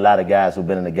shit? I hear a lot of guys who've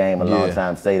been in the game a long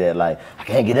time say that, like, I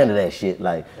can't get into that shit.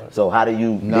 Like, so how do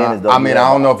you? I mean,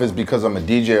 I don't know if it's because I'm a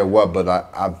DJ or what, but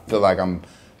I feel like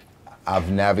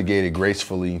I've navigated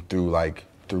gracefully through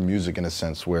music in a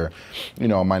sense where, you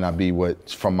know, it might not be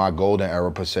what's from my golden era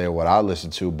per se or what I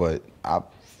listen to, but I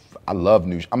love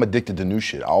I'm addicted to new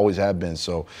shit. I always have been.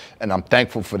 So, and I'm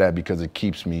thankful for that because it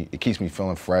keeps me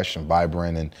feeling fresh and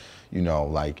vibrant, and you know,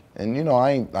 like, and you know,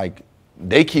 I ain't like,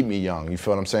 they keep me young. You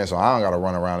feel what I'm saying? So I don't gotta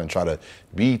run around and try to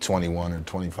be 21 or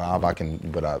 25.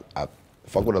 But I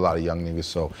fuck with a lot of young niggas,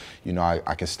 so you know,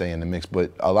 I can stay in the mix.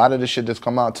 But a lot of the shit that's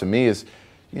come out to me is,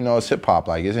 you know, it's hip hop.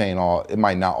 Like, it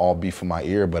might not all be for my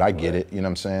ear, but I get it. You know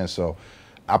what I'm saying? So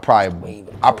I probably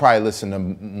listen to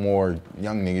more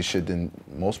young nigga shit than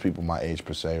most people my age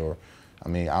per se. Or, I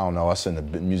mean, I don't know. Us in the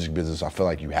music business, I feel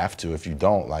like you have to. If you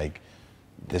don't, like,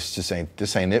 this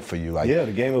ain't it for you. Like, yeah,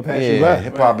 the game will pass you by.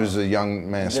 Hip hop is a young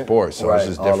man's sport, so it's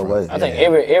just different. I think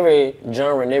every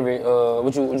genre and every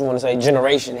what you want to say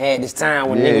generation had this time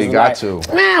when niggas you got to.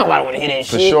 Man, I don't want to hear that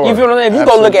for shit. Sure. You feel what I'm saying? If you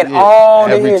go look at all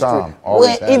the every history, time,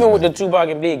 even with the Tupac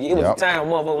and Biggie, it was a time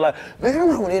motherfuckers like, man, I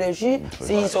don't want to hear that shit.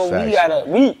 See, so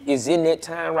we is in that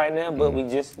time right now, but we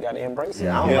just gotta embrace it.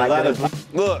 I don't like that.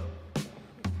 Look,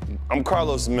 I'm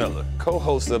Karlous Miller,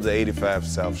 co-host of the 85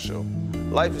 South Show.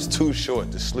 Life is too short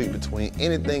to sleep between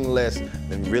anything less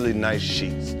than really nice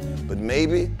sheets. But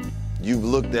maybe you've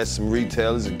looked at some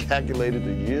retailers and calculated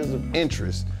the years of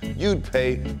interest you'd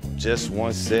pay just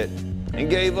one set and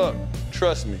gave up.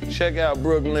 Trust me, check out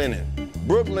Brook Linen.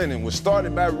 Brook Linen was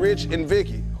started by Rich and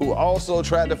Vicky, who also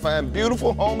tried to find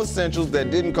beautiful home essentials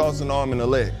that didn't cost an arm and a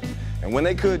leg. And when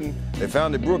they couldn't, they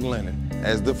founded Brook Linen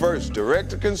as the first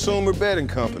direct-to-consumer bedding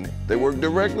company. They work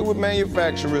directly with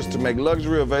manufacturers to make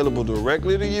luxury available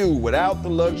directly to you without the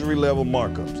luxury level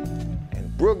markups.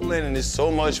 And Brook Linen is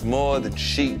so much more than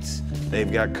sheets.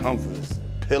 They've got comforters,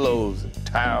 pillows, and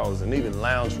towels, and even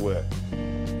loungewear,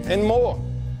 and more.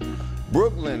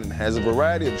 Brook Linen has a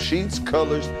variety of sheets,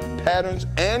 colors, patterns,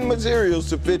 and materials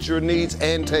to fit your needs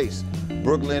and taste.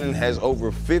 Brook Linen has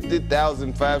over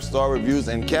 50,000 five-star reviews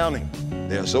and counting.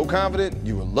 They are so confident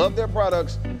you will love their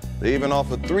products. They even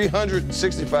offer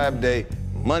 365-day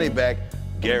money-back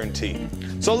guarantee.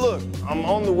 So look, I'm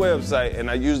on the website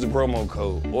and I use the promo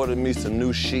code. Order me some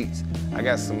new sheets. I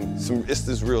got it's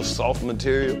this real soft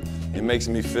material. It makes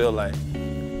me feel like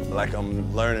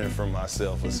I'm learning from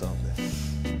myself or something.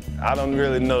 I don't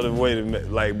really know the way to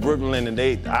like Brook Linen.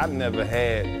 I never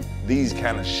had these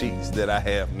kind of sheets that I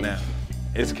have now.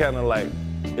 It's kind of like,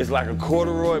 it's like a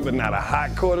corduroy, but not a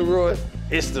hot corduroy.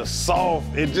 It's the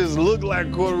soft, it just looked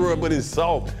like corduroy, but it's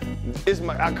soft.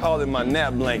 I call it my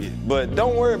nap blanket. But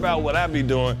don't worry about what I be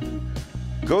doing.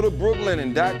 Go to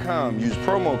brooklinen.com, use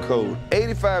promo code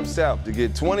 85South to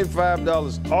get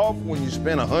 $25 off when you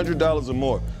spend $100 or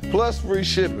more, plus free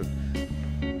shipping.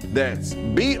 That's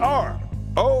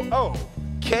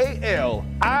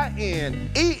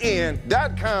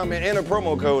BROOKLINEN.com and enter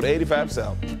promo code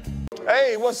 85South.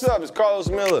 Hey, what's up? It's Karlous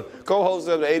Miller, co-host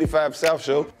of the 85 South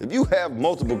Show. If you have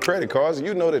multiple credit cards,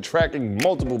 you know that tracking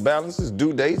multiple balances,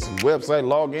 due dates, and website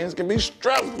logins can be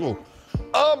stressful.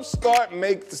 Upstart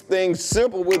makes things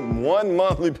simple with one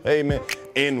monthly payment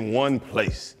in one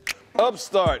place.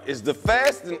 Upstart is the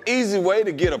fast and easy way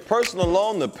to get a personal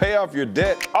loan to pay off your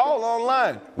debt all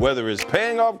online. Whether it's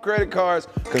paying off credit cards,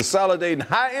 consolidating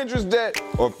high-interest debt,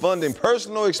 or funding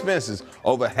personal expenses,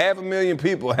 over 500,000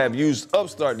 people have used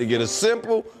Upstart to get a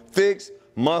simple, fixed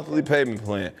monthly payment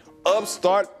plan.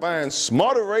 Upstart finds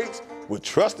smarter rates with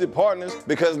trusted partners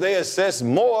because they assess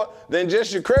more than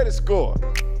just your credit score.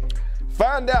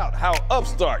 Find out how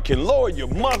Upstart can lower your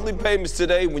monthly payments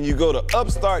today when you go to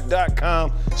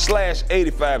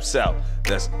upstart.com/85South.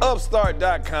 That's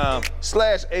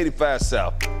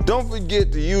upstart.com/85South. Don't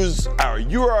forget to use our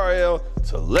URL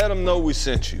to let them know we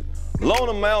sent you. Loan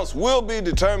amounts will be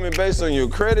determined based on your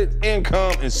credit,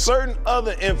 income, and certain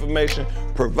other information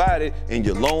provided in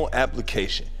your loan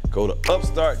application. Go to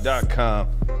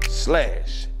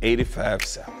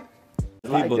upstart.com/85South.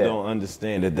 People don't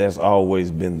understand that that's always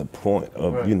been the point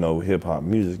of, you know, hip hop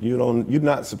music. You're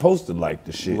not supposed to like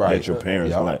the shit that your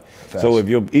parents like. So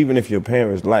even if your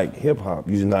parents like hip hop,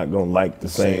 you're not gonna like the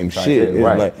same shit. It's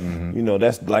like, you know,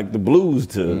 that's like the blues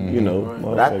to, you know.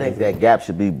 But I think that gap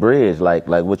should be bridged. Like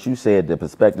what you said, the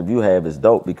perspective you have is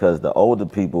dope because the older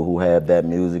people who have that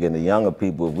music and the younger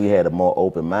people, if we had a more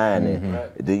open mind, and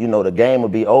you know, the game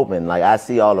would be open. Like I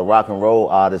see all the rock and roll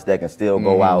artists that can still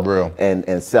go out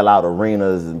and sell out arenas,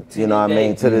 and you know what I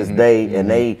mean, to this day, and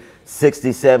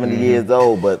 60, 70 years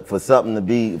old, but for something to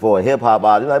be, for a hip hop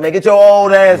artist, like, man, get your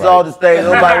old ass off the stage.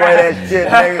 Nobody wear that shit,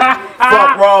 nigga.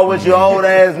 Fuck wrong with your old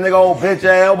ass, nigga, old bitch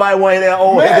ass. Nobody wear that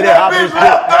old hippity hop shit.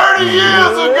 30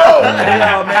 years ago. You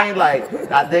know what I mean?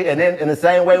 Like, I think, and then in the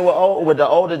same way with the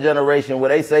older generation, where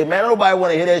they say, man, nobody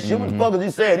want to hear that shit. What the fuck is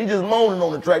he saying? He just moaning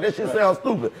on the track. That shit sounds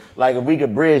stupid. Like, if we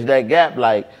could bridge that gap,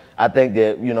 like, I think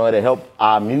that, you know, it'll help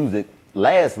our music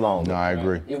last longer. No, I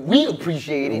agree. If we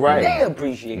appreciate it, Right. they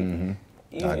appreciate it.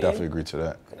 I definitely agree to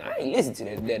that. I ain't listen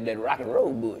to that rock and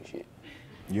roll bullshit.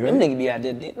 You Them niggas be out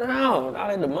there, no, all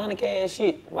that demonic ass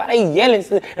shit. Why they yelling?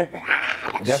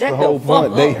 That's the whole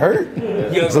point. They hurt.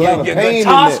 There's a lot of Your pain in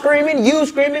guitar that. screaming, you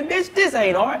screaming, bitch, this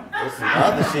ain't art.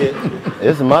 Other shit.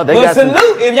 It's some other. But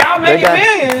salute, if y'all making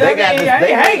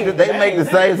millions, they make the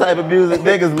same type of music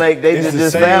niggas make. They It's the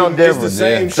just same- sound different. it's the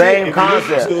same shit. Same If you concept.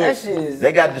 listen to That shit is.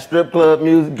 They got the strip club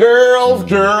music. Girls,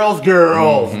 girls,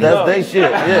 girls. That's they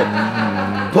shit.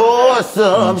 Yeah. Pour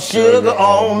some sugar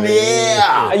on me.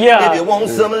 Yeah. If you want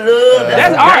some love.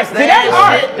 That's art. See, that's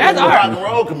art. Shit. That's The art. rock and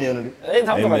roll community. They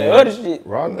talking about man. the other shit.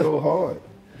 Rock go hard.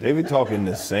 They be talking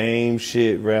the same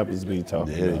shit rappers be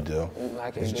talking Yeah, they about. do.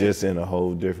 It's just in a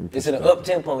whole different It's in an perspective.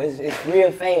 up tempo. It's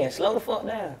real fast. Slow the fuck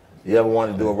down. You ever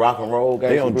want to do a rock and roll game?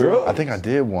 They on drugs. I think I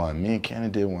did one. Me and Cannon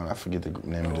did one. I forget the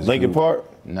name of this Linkin group. Park?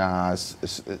 Nah,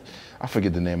 I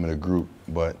forget the name of the group,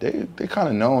 but they kind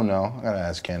of known though. I gotta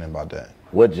ask Cannon about that.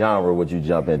 What genre would you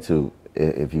jump into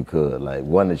if you could? Like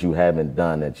one that you haven't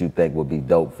done that you think would be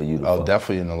dope for you to Oh, fuck?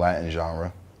 definitely in the Latin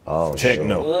genre. Oh,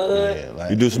 Techno. Yeah, Latin.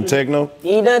 You do some techno?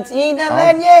 You ain't done I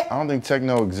Latin don't, yet? I don't think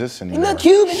techno exists You anymore. look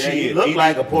Cuban. Yeah, you look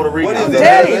like a Puerto Rican. I'm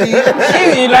telling you.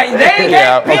 Shit, like, they ain't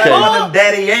got Yeah, okay. One of them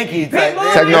Daddy Yankee type.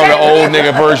 Techno, the old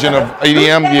nigga version of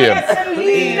EDM,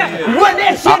 yeah. Run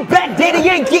that shit back, Daddy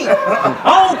Yankee.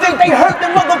 I don't think they hurt the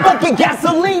motherfucking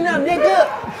gasolina, nigga.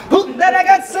 Who that I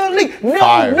got gasoline? No,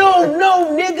 Fire.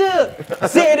 no, nigga.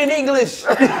 Say it in English.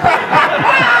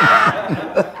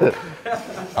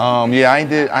 Yeah, I ain't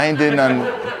did nothing.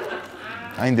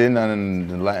 I ain't did nothing in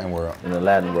the Latin world. In the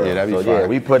Latin world. Yeah, that'd be so fire. yeah,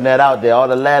 we putting that out there. All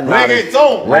the Latin artists.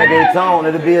 Reggaeton. Reggaeton.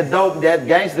 It'll be a dope. That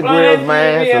Gangsta Grillz,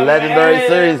 man. It's a legendary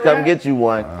series. Come get you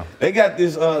one. They got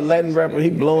this Latin rapper, he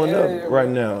blowing up right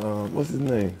now. What's his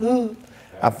name?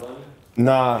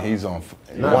 Nah. He's on.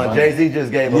 One Jay-Z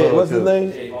just gave Yeah, up. what's his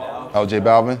name? Oh, J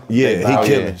Balvin? Yeah, he Oh,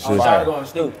 killing. yeah. Shit. Sorry, going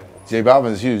stupid. J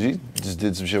Balvin is huge. He just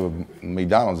did some shit with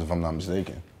McDonald's, if I'm not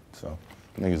mistaken. So,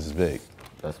 niggas is big.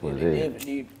 That's what it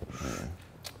is.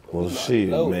 Well, shit,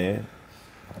 man.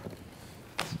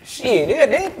 Shit,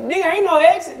 nigga ain't no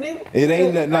exit, nigga. It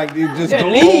ain't that like it just Just go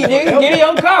leave, on nigga. forever. Get in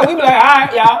your car. We be like, all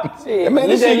right, y'all. Shit, Man,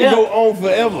 this shit can go on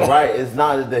forever. Right. It's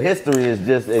not. The history is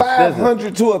just extensive.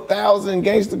 500 to 1,000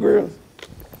 Gangsta Grillz.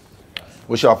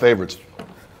 What's y'all favorites?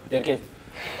 Dedication.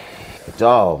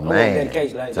 Oh man.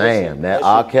 Dedication, like, Damn. that That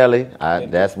R. Kelly.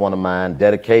 That's one of mine.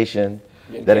 Dedication.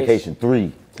 Dedication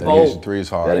 3. Dedication 3 is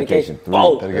hard. Dedication 3.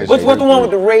 Oh, Dedication what's the 3. one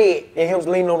with the red and him was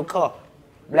leaning on the car?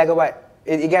 Black and white.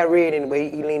 It got red in it, but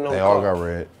he leaned on They the all car. got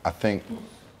red. I think.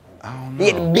 He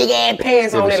had the big ass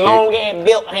pants on, that escape. long ass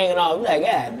belt hanging off. You like,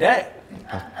 God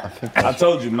damn. I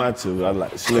told you my two. I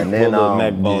like Slick And then, Puller,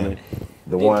 Mac Boney.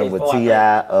 The one with Dedication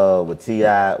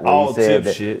T.I., where All he said tip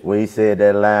that, shit. where he said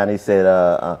that line, he said,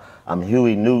 I'm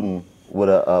Huey Newton with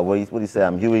a, what he said,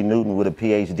 I'm Huey Newton with a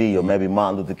PhD, or maybe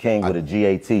Martin Luther King with a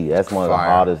GAT. That's one of the Fire.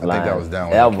 hardest I think lines that was down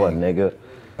with ever, King. nigga.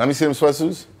 Let me see them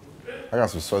sweatsuits. I got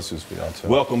some sweatsuits for y'all too.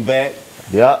 Welcome back.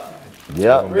 Yep.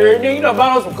 Real nigga, you done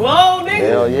bought on some clothes, nigga?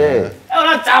 Hell yeah. That's what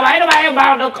I'm talking about. Ain't nobody ever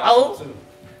bought no clothes.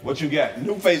 What you got?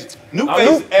 New face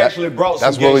actually brought some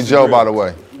That's Willie Gangsta Joe, Grillz. by the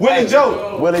way. Willie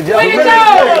Joe. Willie Joe. Willie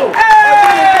Joe!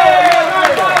 Hey! My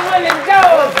boy Willie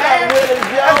Joe, man.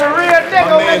 That's a real nigga,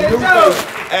 My man Willie New Joe.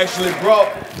 Face actually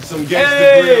brought some Gangsta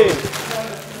Hey.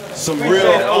 Grillz. Some real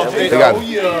authentic. got- Oh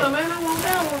yeah. Yeah, man, I want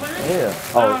that one, man. Yeah.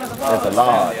 Oh, that's a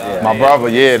large. Yeah. My brother,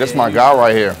 yeah, that's my guy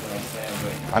right here.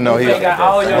 I know he got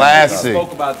all your classic.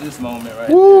 Spoke about this moment right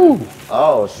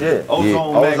Oh, shit.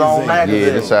 Ozone Magazine. Yeah,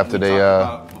 this after they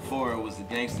before it was the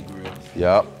Gangsta Grillz.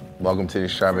 Yup. Welcome to the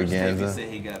First tape he extravaganza. said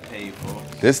he got paid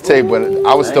for. This tape, when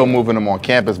I was still moving them on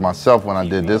campus myself when I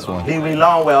did this one. Pee Wee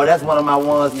Longwell, that's one of my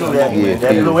ones too. That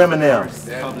Yeah, Blue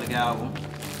Eminem. Public album.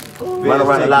 Run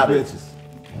around the lobby.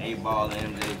 8-Ball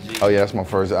and MJG. Oh yeah, that's my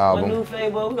first My album. new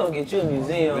flavor, we gonna get you a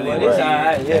museum, Really? but it's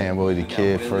alright. Yeah. Damn, Willie the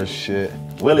Kid, first shit.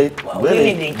 Willie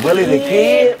the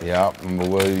Kid. Yeah, remember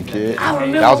Willie the Kid? I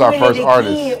remember That was our Willie first the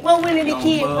artist. Kid. Where Willie the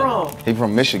Kid from? He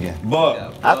from Michigan.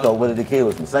 Buck. I thought Willie the Kid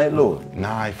was from St. Louis.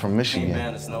 Nah, he from Man,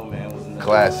 Michigan. the Snowman was in the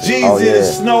Classic. Jeezy Oh, yeah. the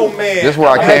Snowman. This is where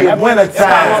I came.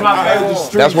 Wintertime.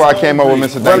 That's where I came up with Mr.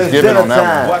 Well, it's Thanksgiving on dinner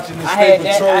that one. Watching the I had state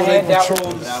that- patrol, I they had that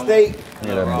control the state.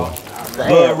 Yeah, that boy.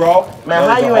 Blood Raw. Man,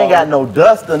 how you ain't got no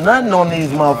dust or nothing on these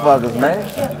motherfuckers, man?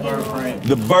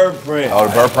 The bird print. Oh,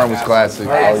 the bird print was classic.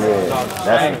 Oh yeah,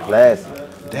 that's a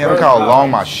classic. Damn, look how long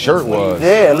my shirt was.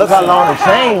 Yeah, look how long the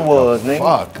chain was, nigga.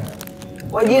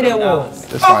 Fuck. What year that was?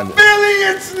 It's like,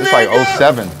 Affiliates, it's like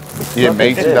 07. Yeah,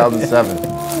 May 2007.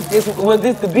 Was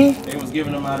this the beef? They was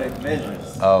giving them out at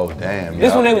measurements. Oh, damn. This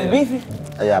yeah. one they was beefing?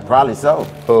 Yeah, probably so.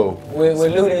 Who? With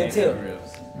Luda and Tip.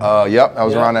 Yep, that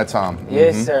was around that time.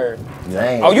 Yes, sir.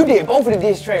 Dang. Oh, you did both of the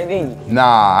diss tracks, didn't you?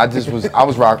 Nah, I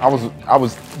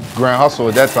was Grand Hustle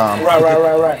at that time.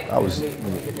 Right. I was,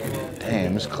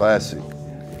 damn, it's classic.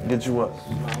 Get you up.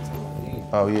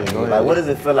 Oh yeah, go Like, ahead. what does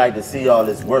it feel like to see all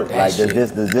this work? Like,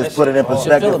 does this put it in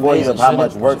perspective for you of how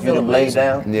much work you have laid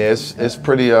down? Yeah, it's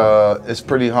pretty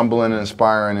humbling and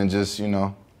inspiring, and just, you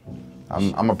know,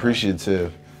 I'm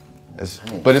appreciative.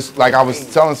 But it's like I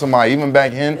was telling somebody, even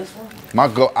back in,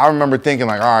 I remember thinking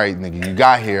like, all right, nigga, you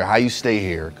got here, how you stay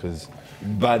here? Cause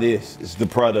By this, it's the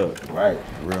product. Right.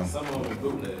 real.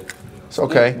 It's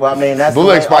okay. Well, I mean, that's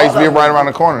bootleg the way spot used to be all of right them- around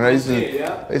the corner. They used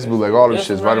to bootleg all them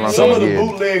shits right around the Some corner. of the Yeah.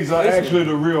 bootlegs are actually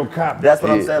the real copy. That's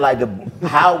what I'm saying. Like,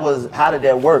 how did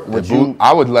that work? Would you?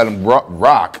 I would let them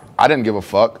rock. I didn't give a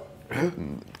fuck,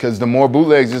 because the more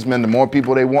bootlegs just meant the more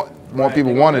people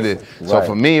people wanted it. So Right.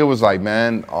 for me, it was like,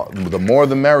 man, the more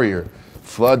the merrier.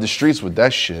 Flood the streets with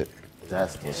that shit.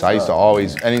 That's what's So I used to up.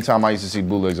 always, anytime I used to see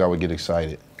bootlegs, I would get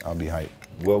excited. I'll be hyped.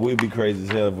 Well, we'd be crazy as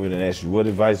hell if we didn't ask you, what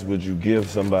advice would you give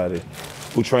somebody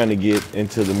who trying to get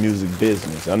into the music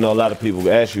business? I know a lot of people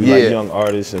ask you, like Yeah, young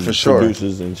artists and for sure.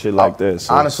 producers and shit like that.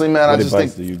 So honestly, man, what I just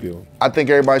advice think, do you give them? I think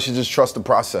everybody should just trust the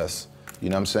process. You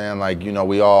know what I'm saying? Like, you know,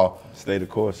 we all, Stay the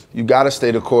course. you gotta stay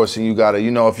the course, and you gotta,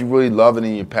 you know, if you really love it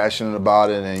and you're passionate about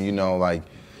it, and you know, like,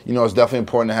 you know, it's definitely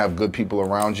important to have good people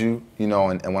around you, you know,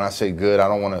 and when I say good, I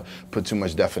don't wanna put too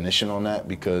much definition on that,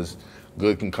 because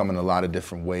good can come in a lot of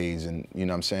different ways, and you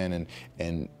know what I'm saying,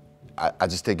 and I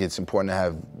just think it's important to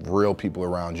have real people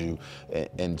around you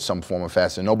in some form or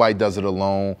fashion. Nobody does it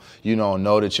alone. You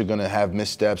know that you're gonna have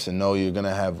missteps, and know you're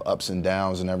gonna have ups and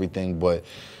downs and everything, but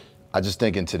I just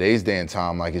think in today's day and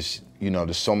time, like, it's, you know,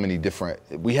 there's so many different,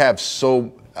 we have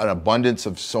an abundance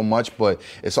of so much, but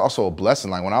it's also a blessing.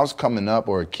 Like, when I was coming up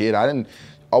or a kid,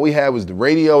 all we had was the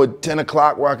radio at 10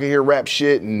 o'clock where I could hear rap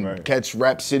shit and catch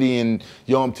Rap City and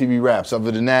Yo MTV Raps. Other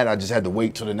than that, I just had to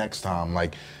wait till the next time.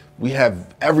 Like, we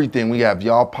have everything. We have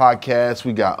y'all podcasts,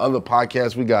 we got other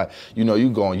podcasts, we got, you know, you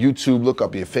go on YouTube, look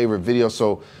up your favorite video.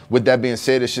 So with that being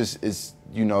said, it's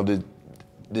you know,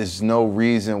 there's no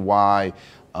reason why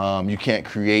you can't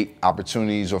create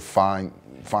opportunities or find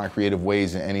creative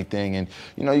ways in anything. And,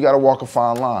 you know, you got to walk a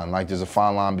fine line. Like, there's a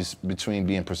fine line between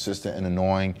being persistent and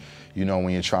annoying, you know,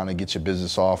 when you're trying to get your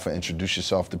business off and introduce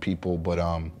yourself to people. But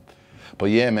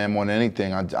yeah, man, more than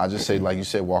anything, I just say, like you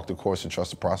said, walk the course and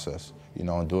trust the process, you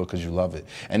know, and do it because you love it.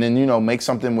 And then, you know, make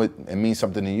something and mean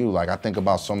something to you. Like, I think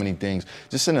about so many things,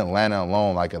 just in Atlanta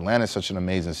alone. Like, Atlanta's such an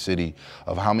amazing city,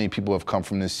 of how many people have come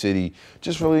from this city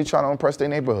just really trying to impress their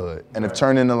neighborhood, and have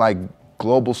turned into, like,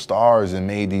 global stars and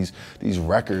made these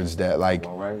records that, like,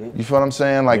 you feel what I'm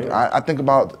saying? Like, I think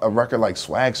about a record like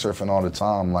Swag Surfing all the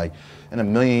time. Like, in a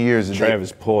million years,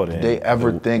 Travis Porter. did they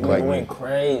ever think, like, went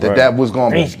crazy. that was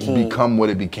going Grease to King. become what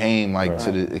it became, like,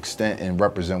 to the extent and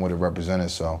represent what it represented.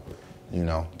 So, you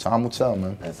know, time will tell,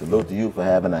 man. And salute to you for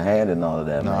having a hand in all of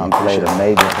that, No, man. I You played a appreciate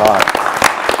major part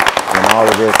in all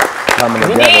of this coming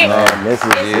together, man. This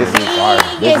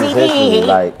is history.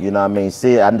 Like, you know what I mean?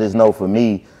 I just know for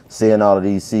me, seeing all of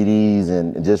these CDs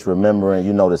and just remembering,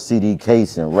 you know, the CD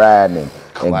case and riding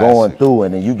and going through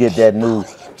it, and you get that new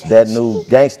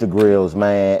Gangsta Grillz,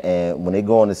 man, and when they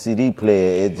go on the CD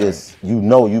player, it just, you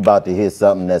know, you about to hear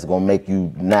something that's gonna make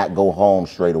you not go home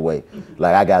straight away.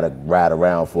 Like, I gotta ride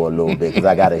around for a little bit because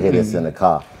I gotta hear this in the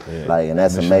car. Like, and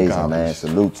that's Mission amazing, accomplished. man.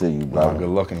 Salute to you, bro. Good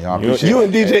looking, y'all. Appreciate You it.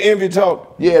 and DJ Envy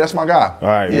talk? Yeah, that's my guy. All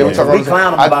right, yeah, man. talk all We the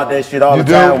clown time. him about that shit all You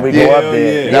the time do? when we go up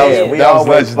there. Yeah. We That was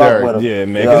always fuck legendary. with him. Yeah,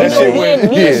 man. You know 'cause what that I shit mean?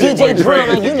 went, Me and DJ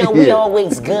Drama, you know we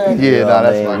always good. Yeah, You know nah, what I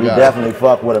that's mean? my We guy. definitely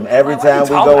fuck with him every time we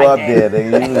talk go like up that?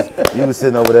 there. Nigga, you was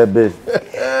sitting over that bitch.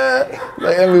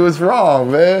 Like, Emily was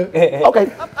wrong, man.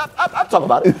 Okay. talk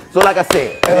about it. So like I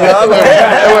said, They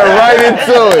went right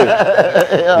into it.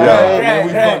 Man,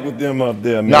 we fuck with them up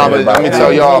there, man. Nah, but let me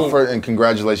tell y'all, and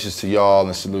congratulations to y'all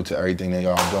and salute to everything that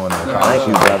y'all doing. Thank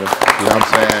you, brother. You know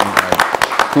what I'm saying?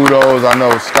 Like, kudos. I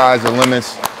know sky's the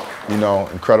limits. You know,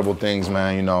 incredible things,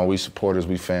 man. You know, we supporters,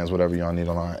 we fans, whatever y'all need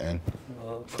on our end.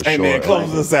 For hey, sure. man,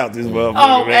 close us out this motherfucker,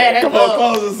 Oh, man. hey, Come on,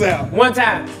 close us out. One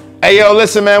time. Hey, yo,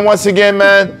 listen, man, once again,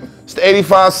 man, it's the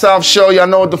 85 South Show. Y'all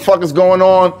know what the fuck is going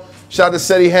on. Shout out to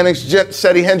Seddy Hendrinx.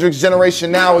 Seddy Hendrinx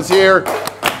Generation Now is here.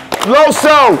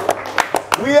 Loso.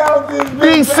 We out this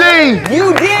BC.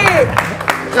 You did.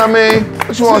 You know what I mean?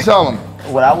 What you want to tell them?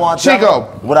 What I want to tell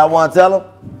Chico. him? What I want to tell him?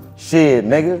 Shit,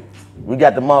 nigga. We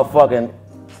got the motherfucking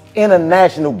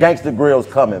international Gangsta Grillz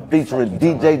coming, featuring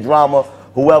DJ Drama,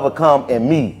 whoever come, and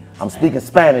me. I'm speaking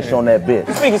Spanish on that bitch.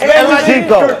 Speaking Spanish?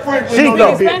 Chico. I'm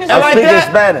speaking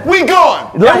Spanish. We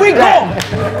gone. Like we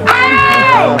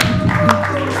that.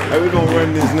 Hey, we gonna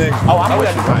run this next. Oh, I'm with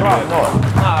you.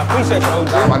 Nah, I appreciate you,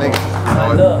 OG. My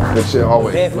nigga. Good shit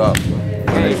always. Love.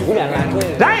 We got a lot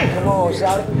of Damn. Come on,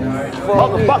 shout it.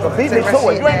 Motherfucker, beat me to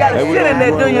it. You ain't got Hey, we shit in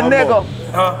there, gonna do you, run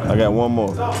nigga? I got one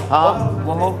more. Huh?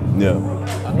 One more.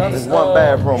 Yeah. This is one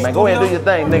bathroom, man. Go ahead and do your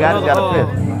thing, nigga. I just got to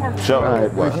finish. Sure. All right,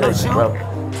 appreciate you,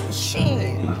 bro.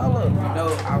 Shit. Hold up. No,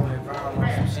 I went viral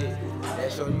on some shit.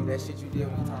 That show you that shit you did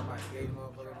when you talking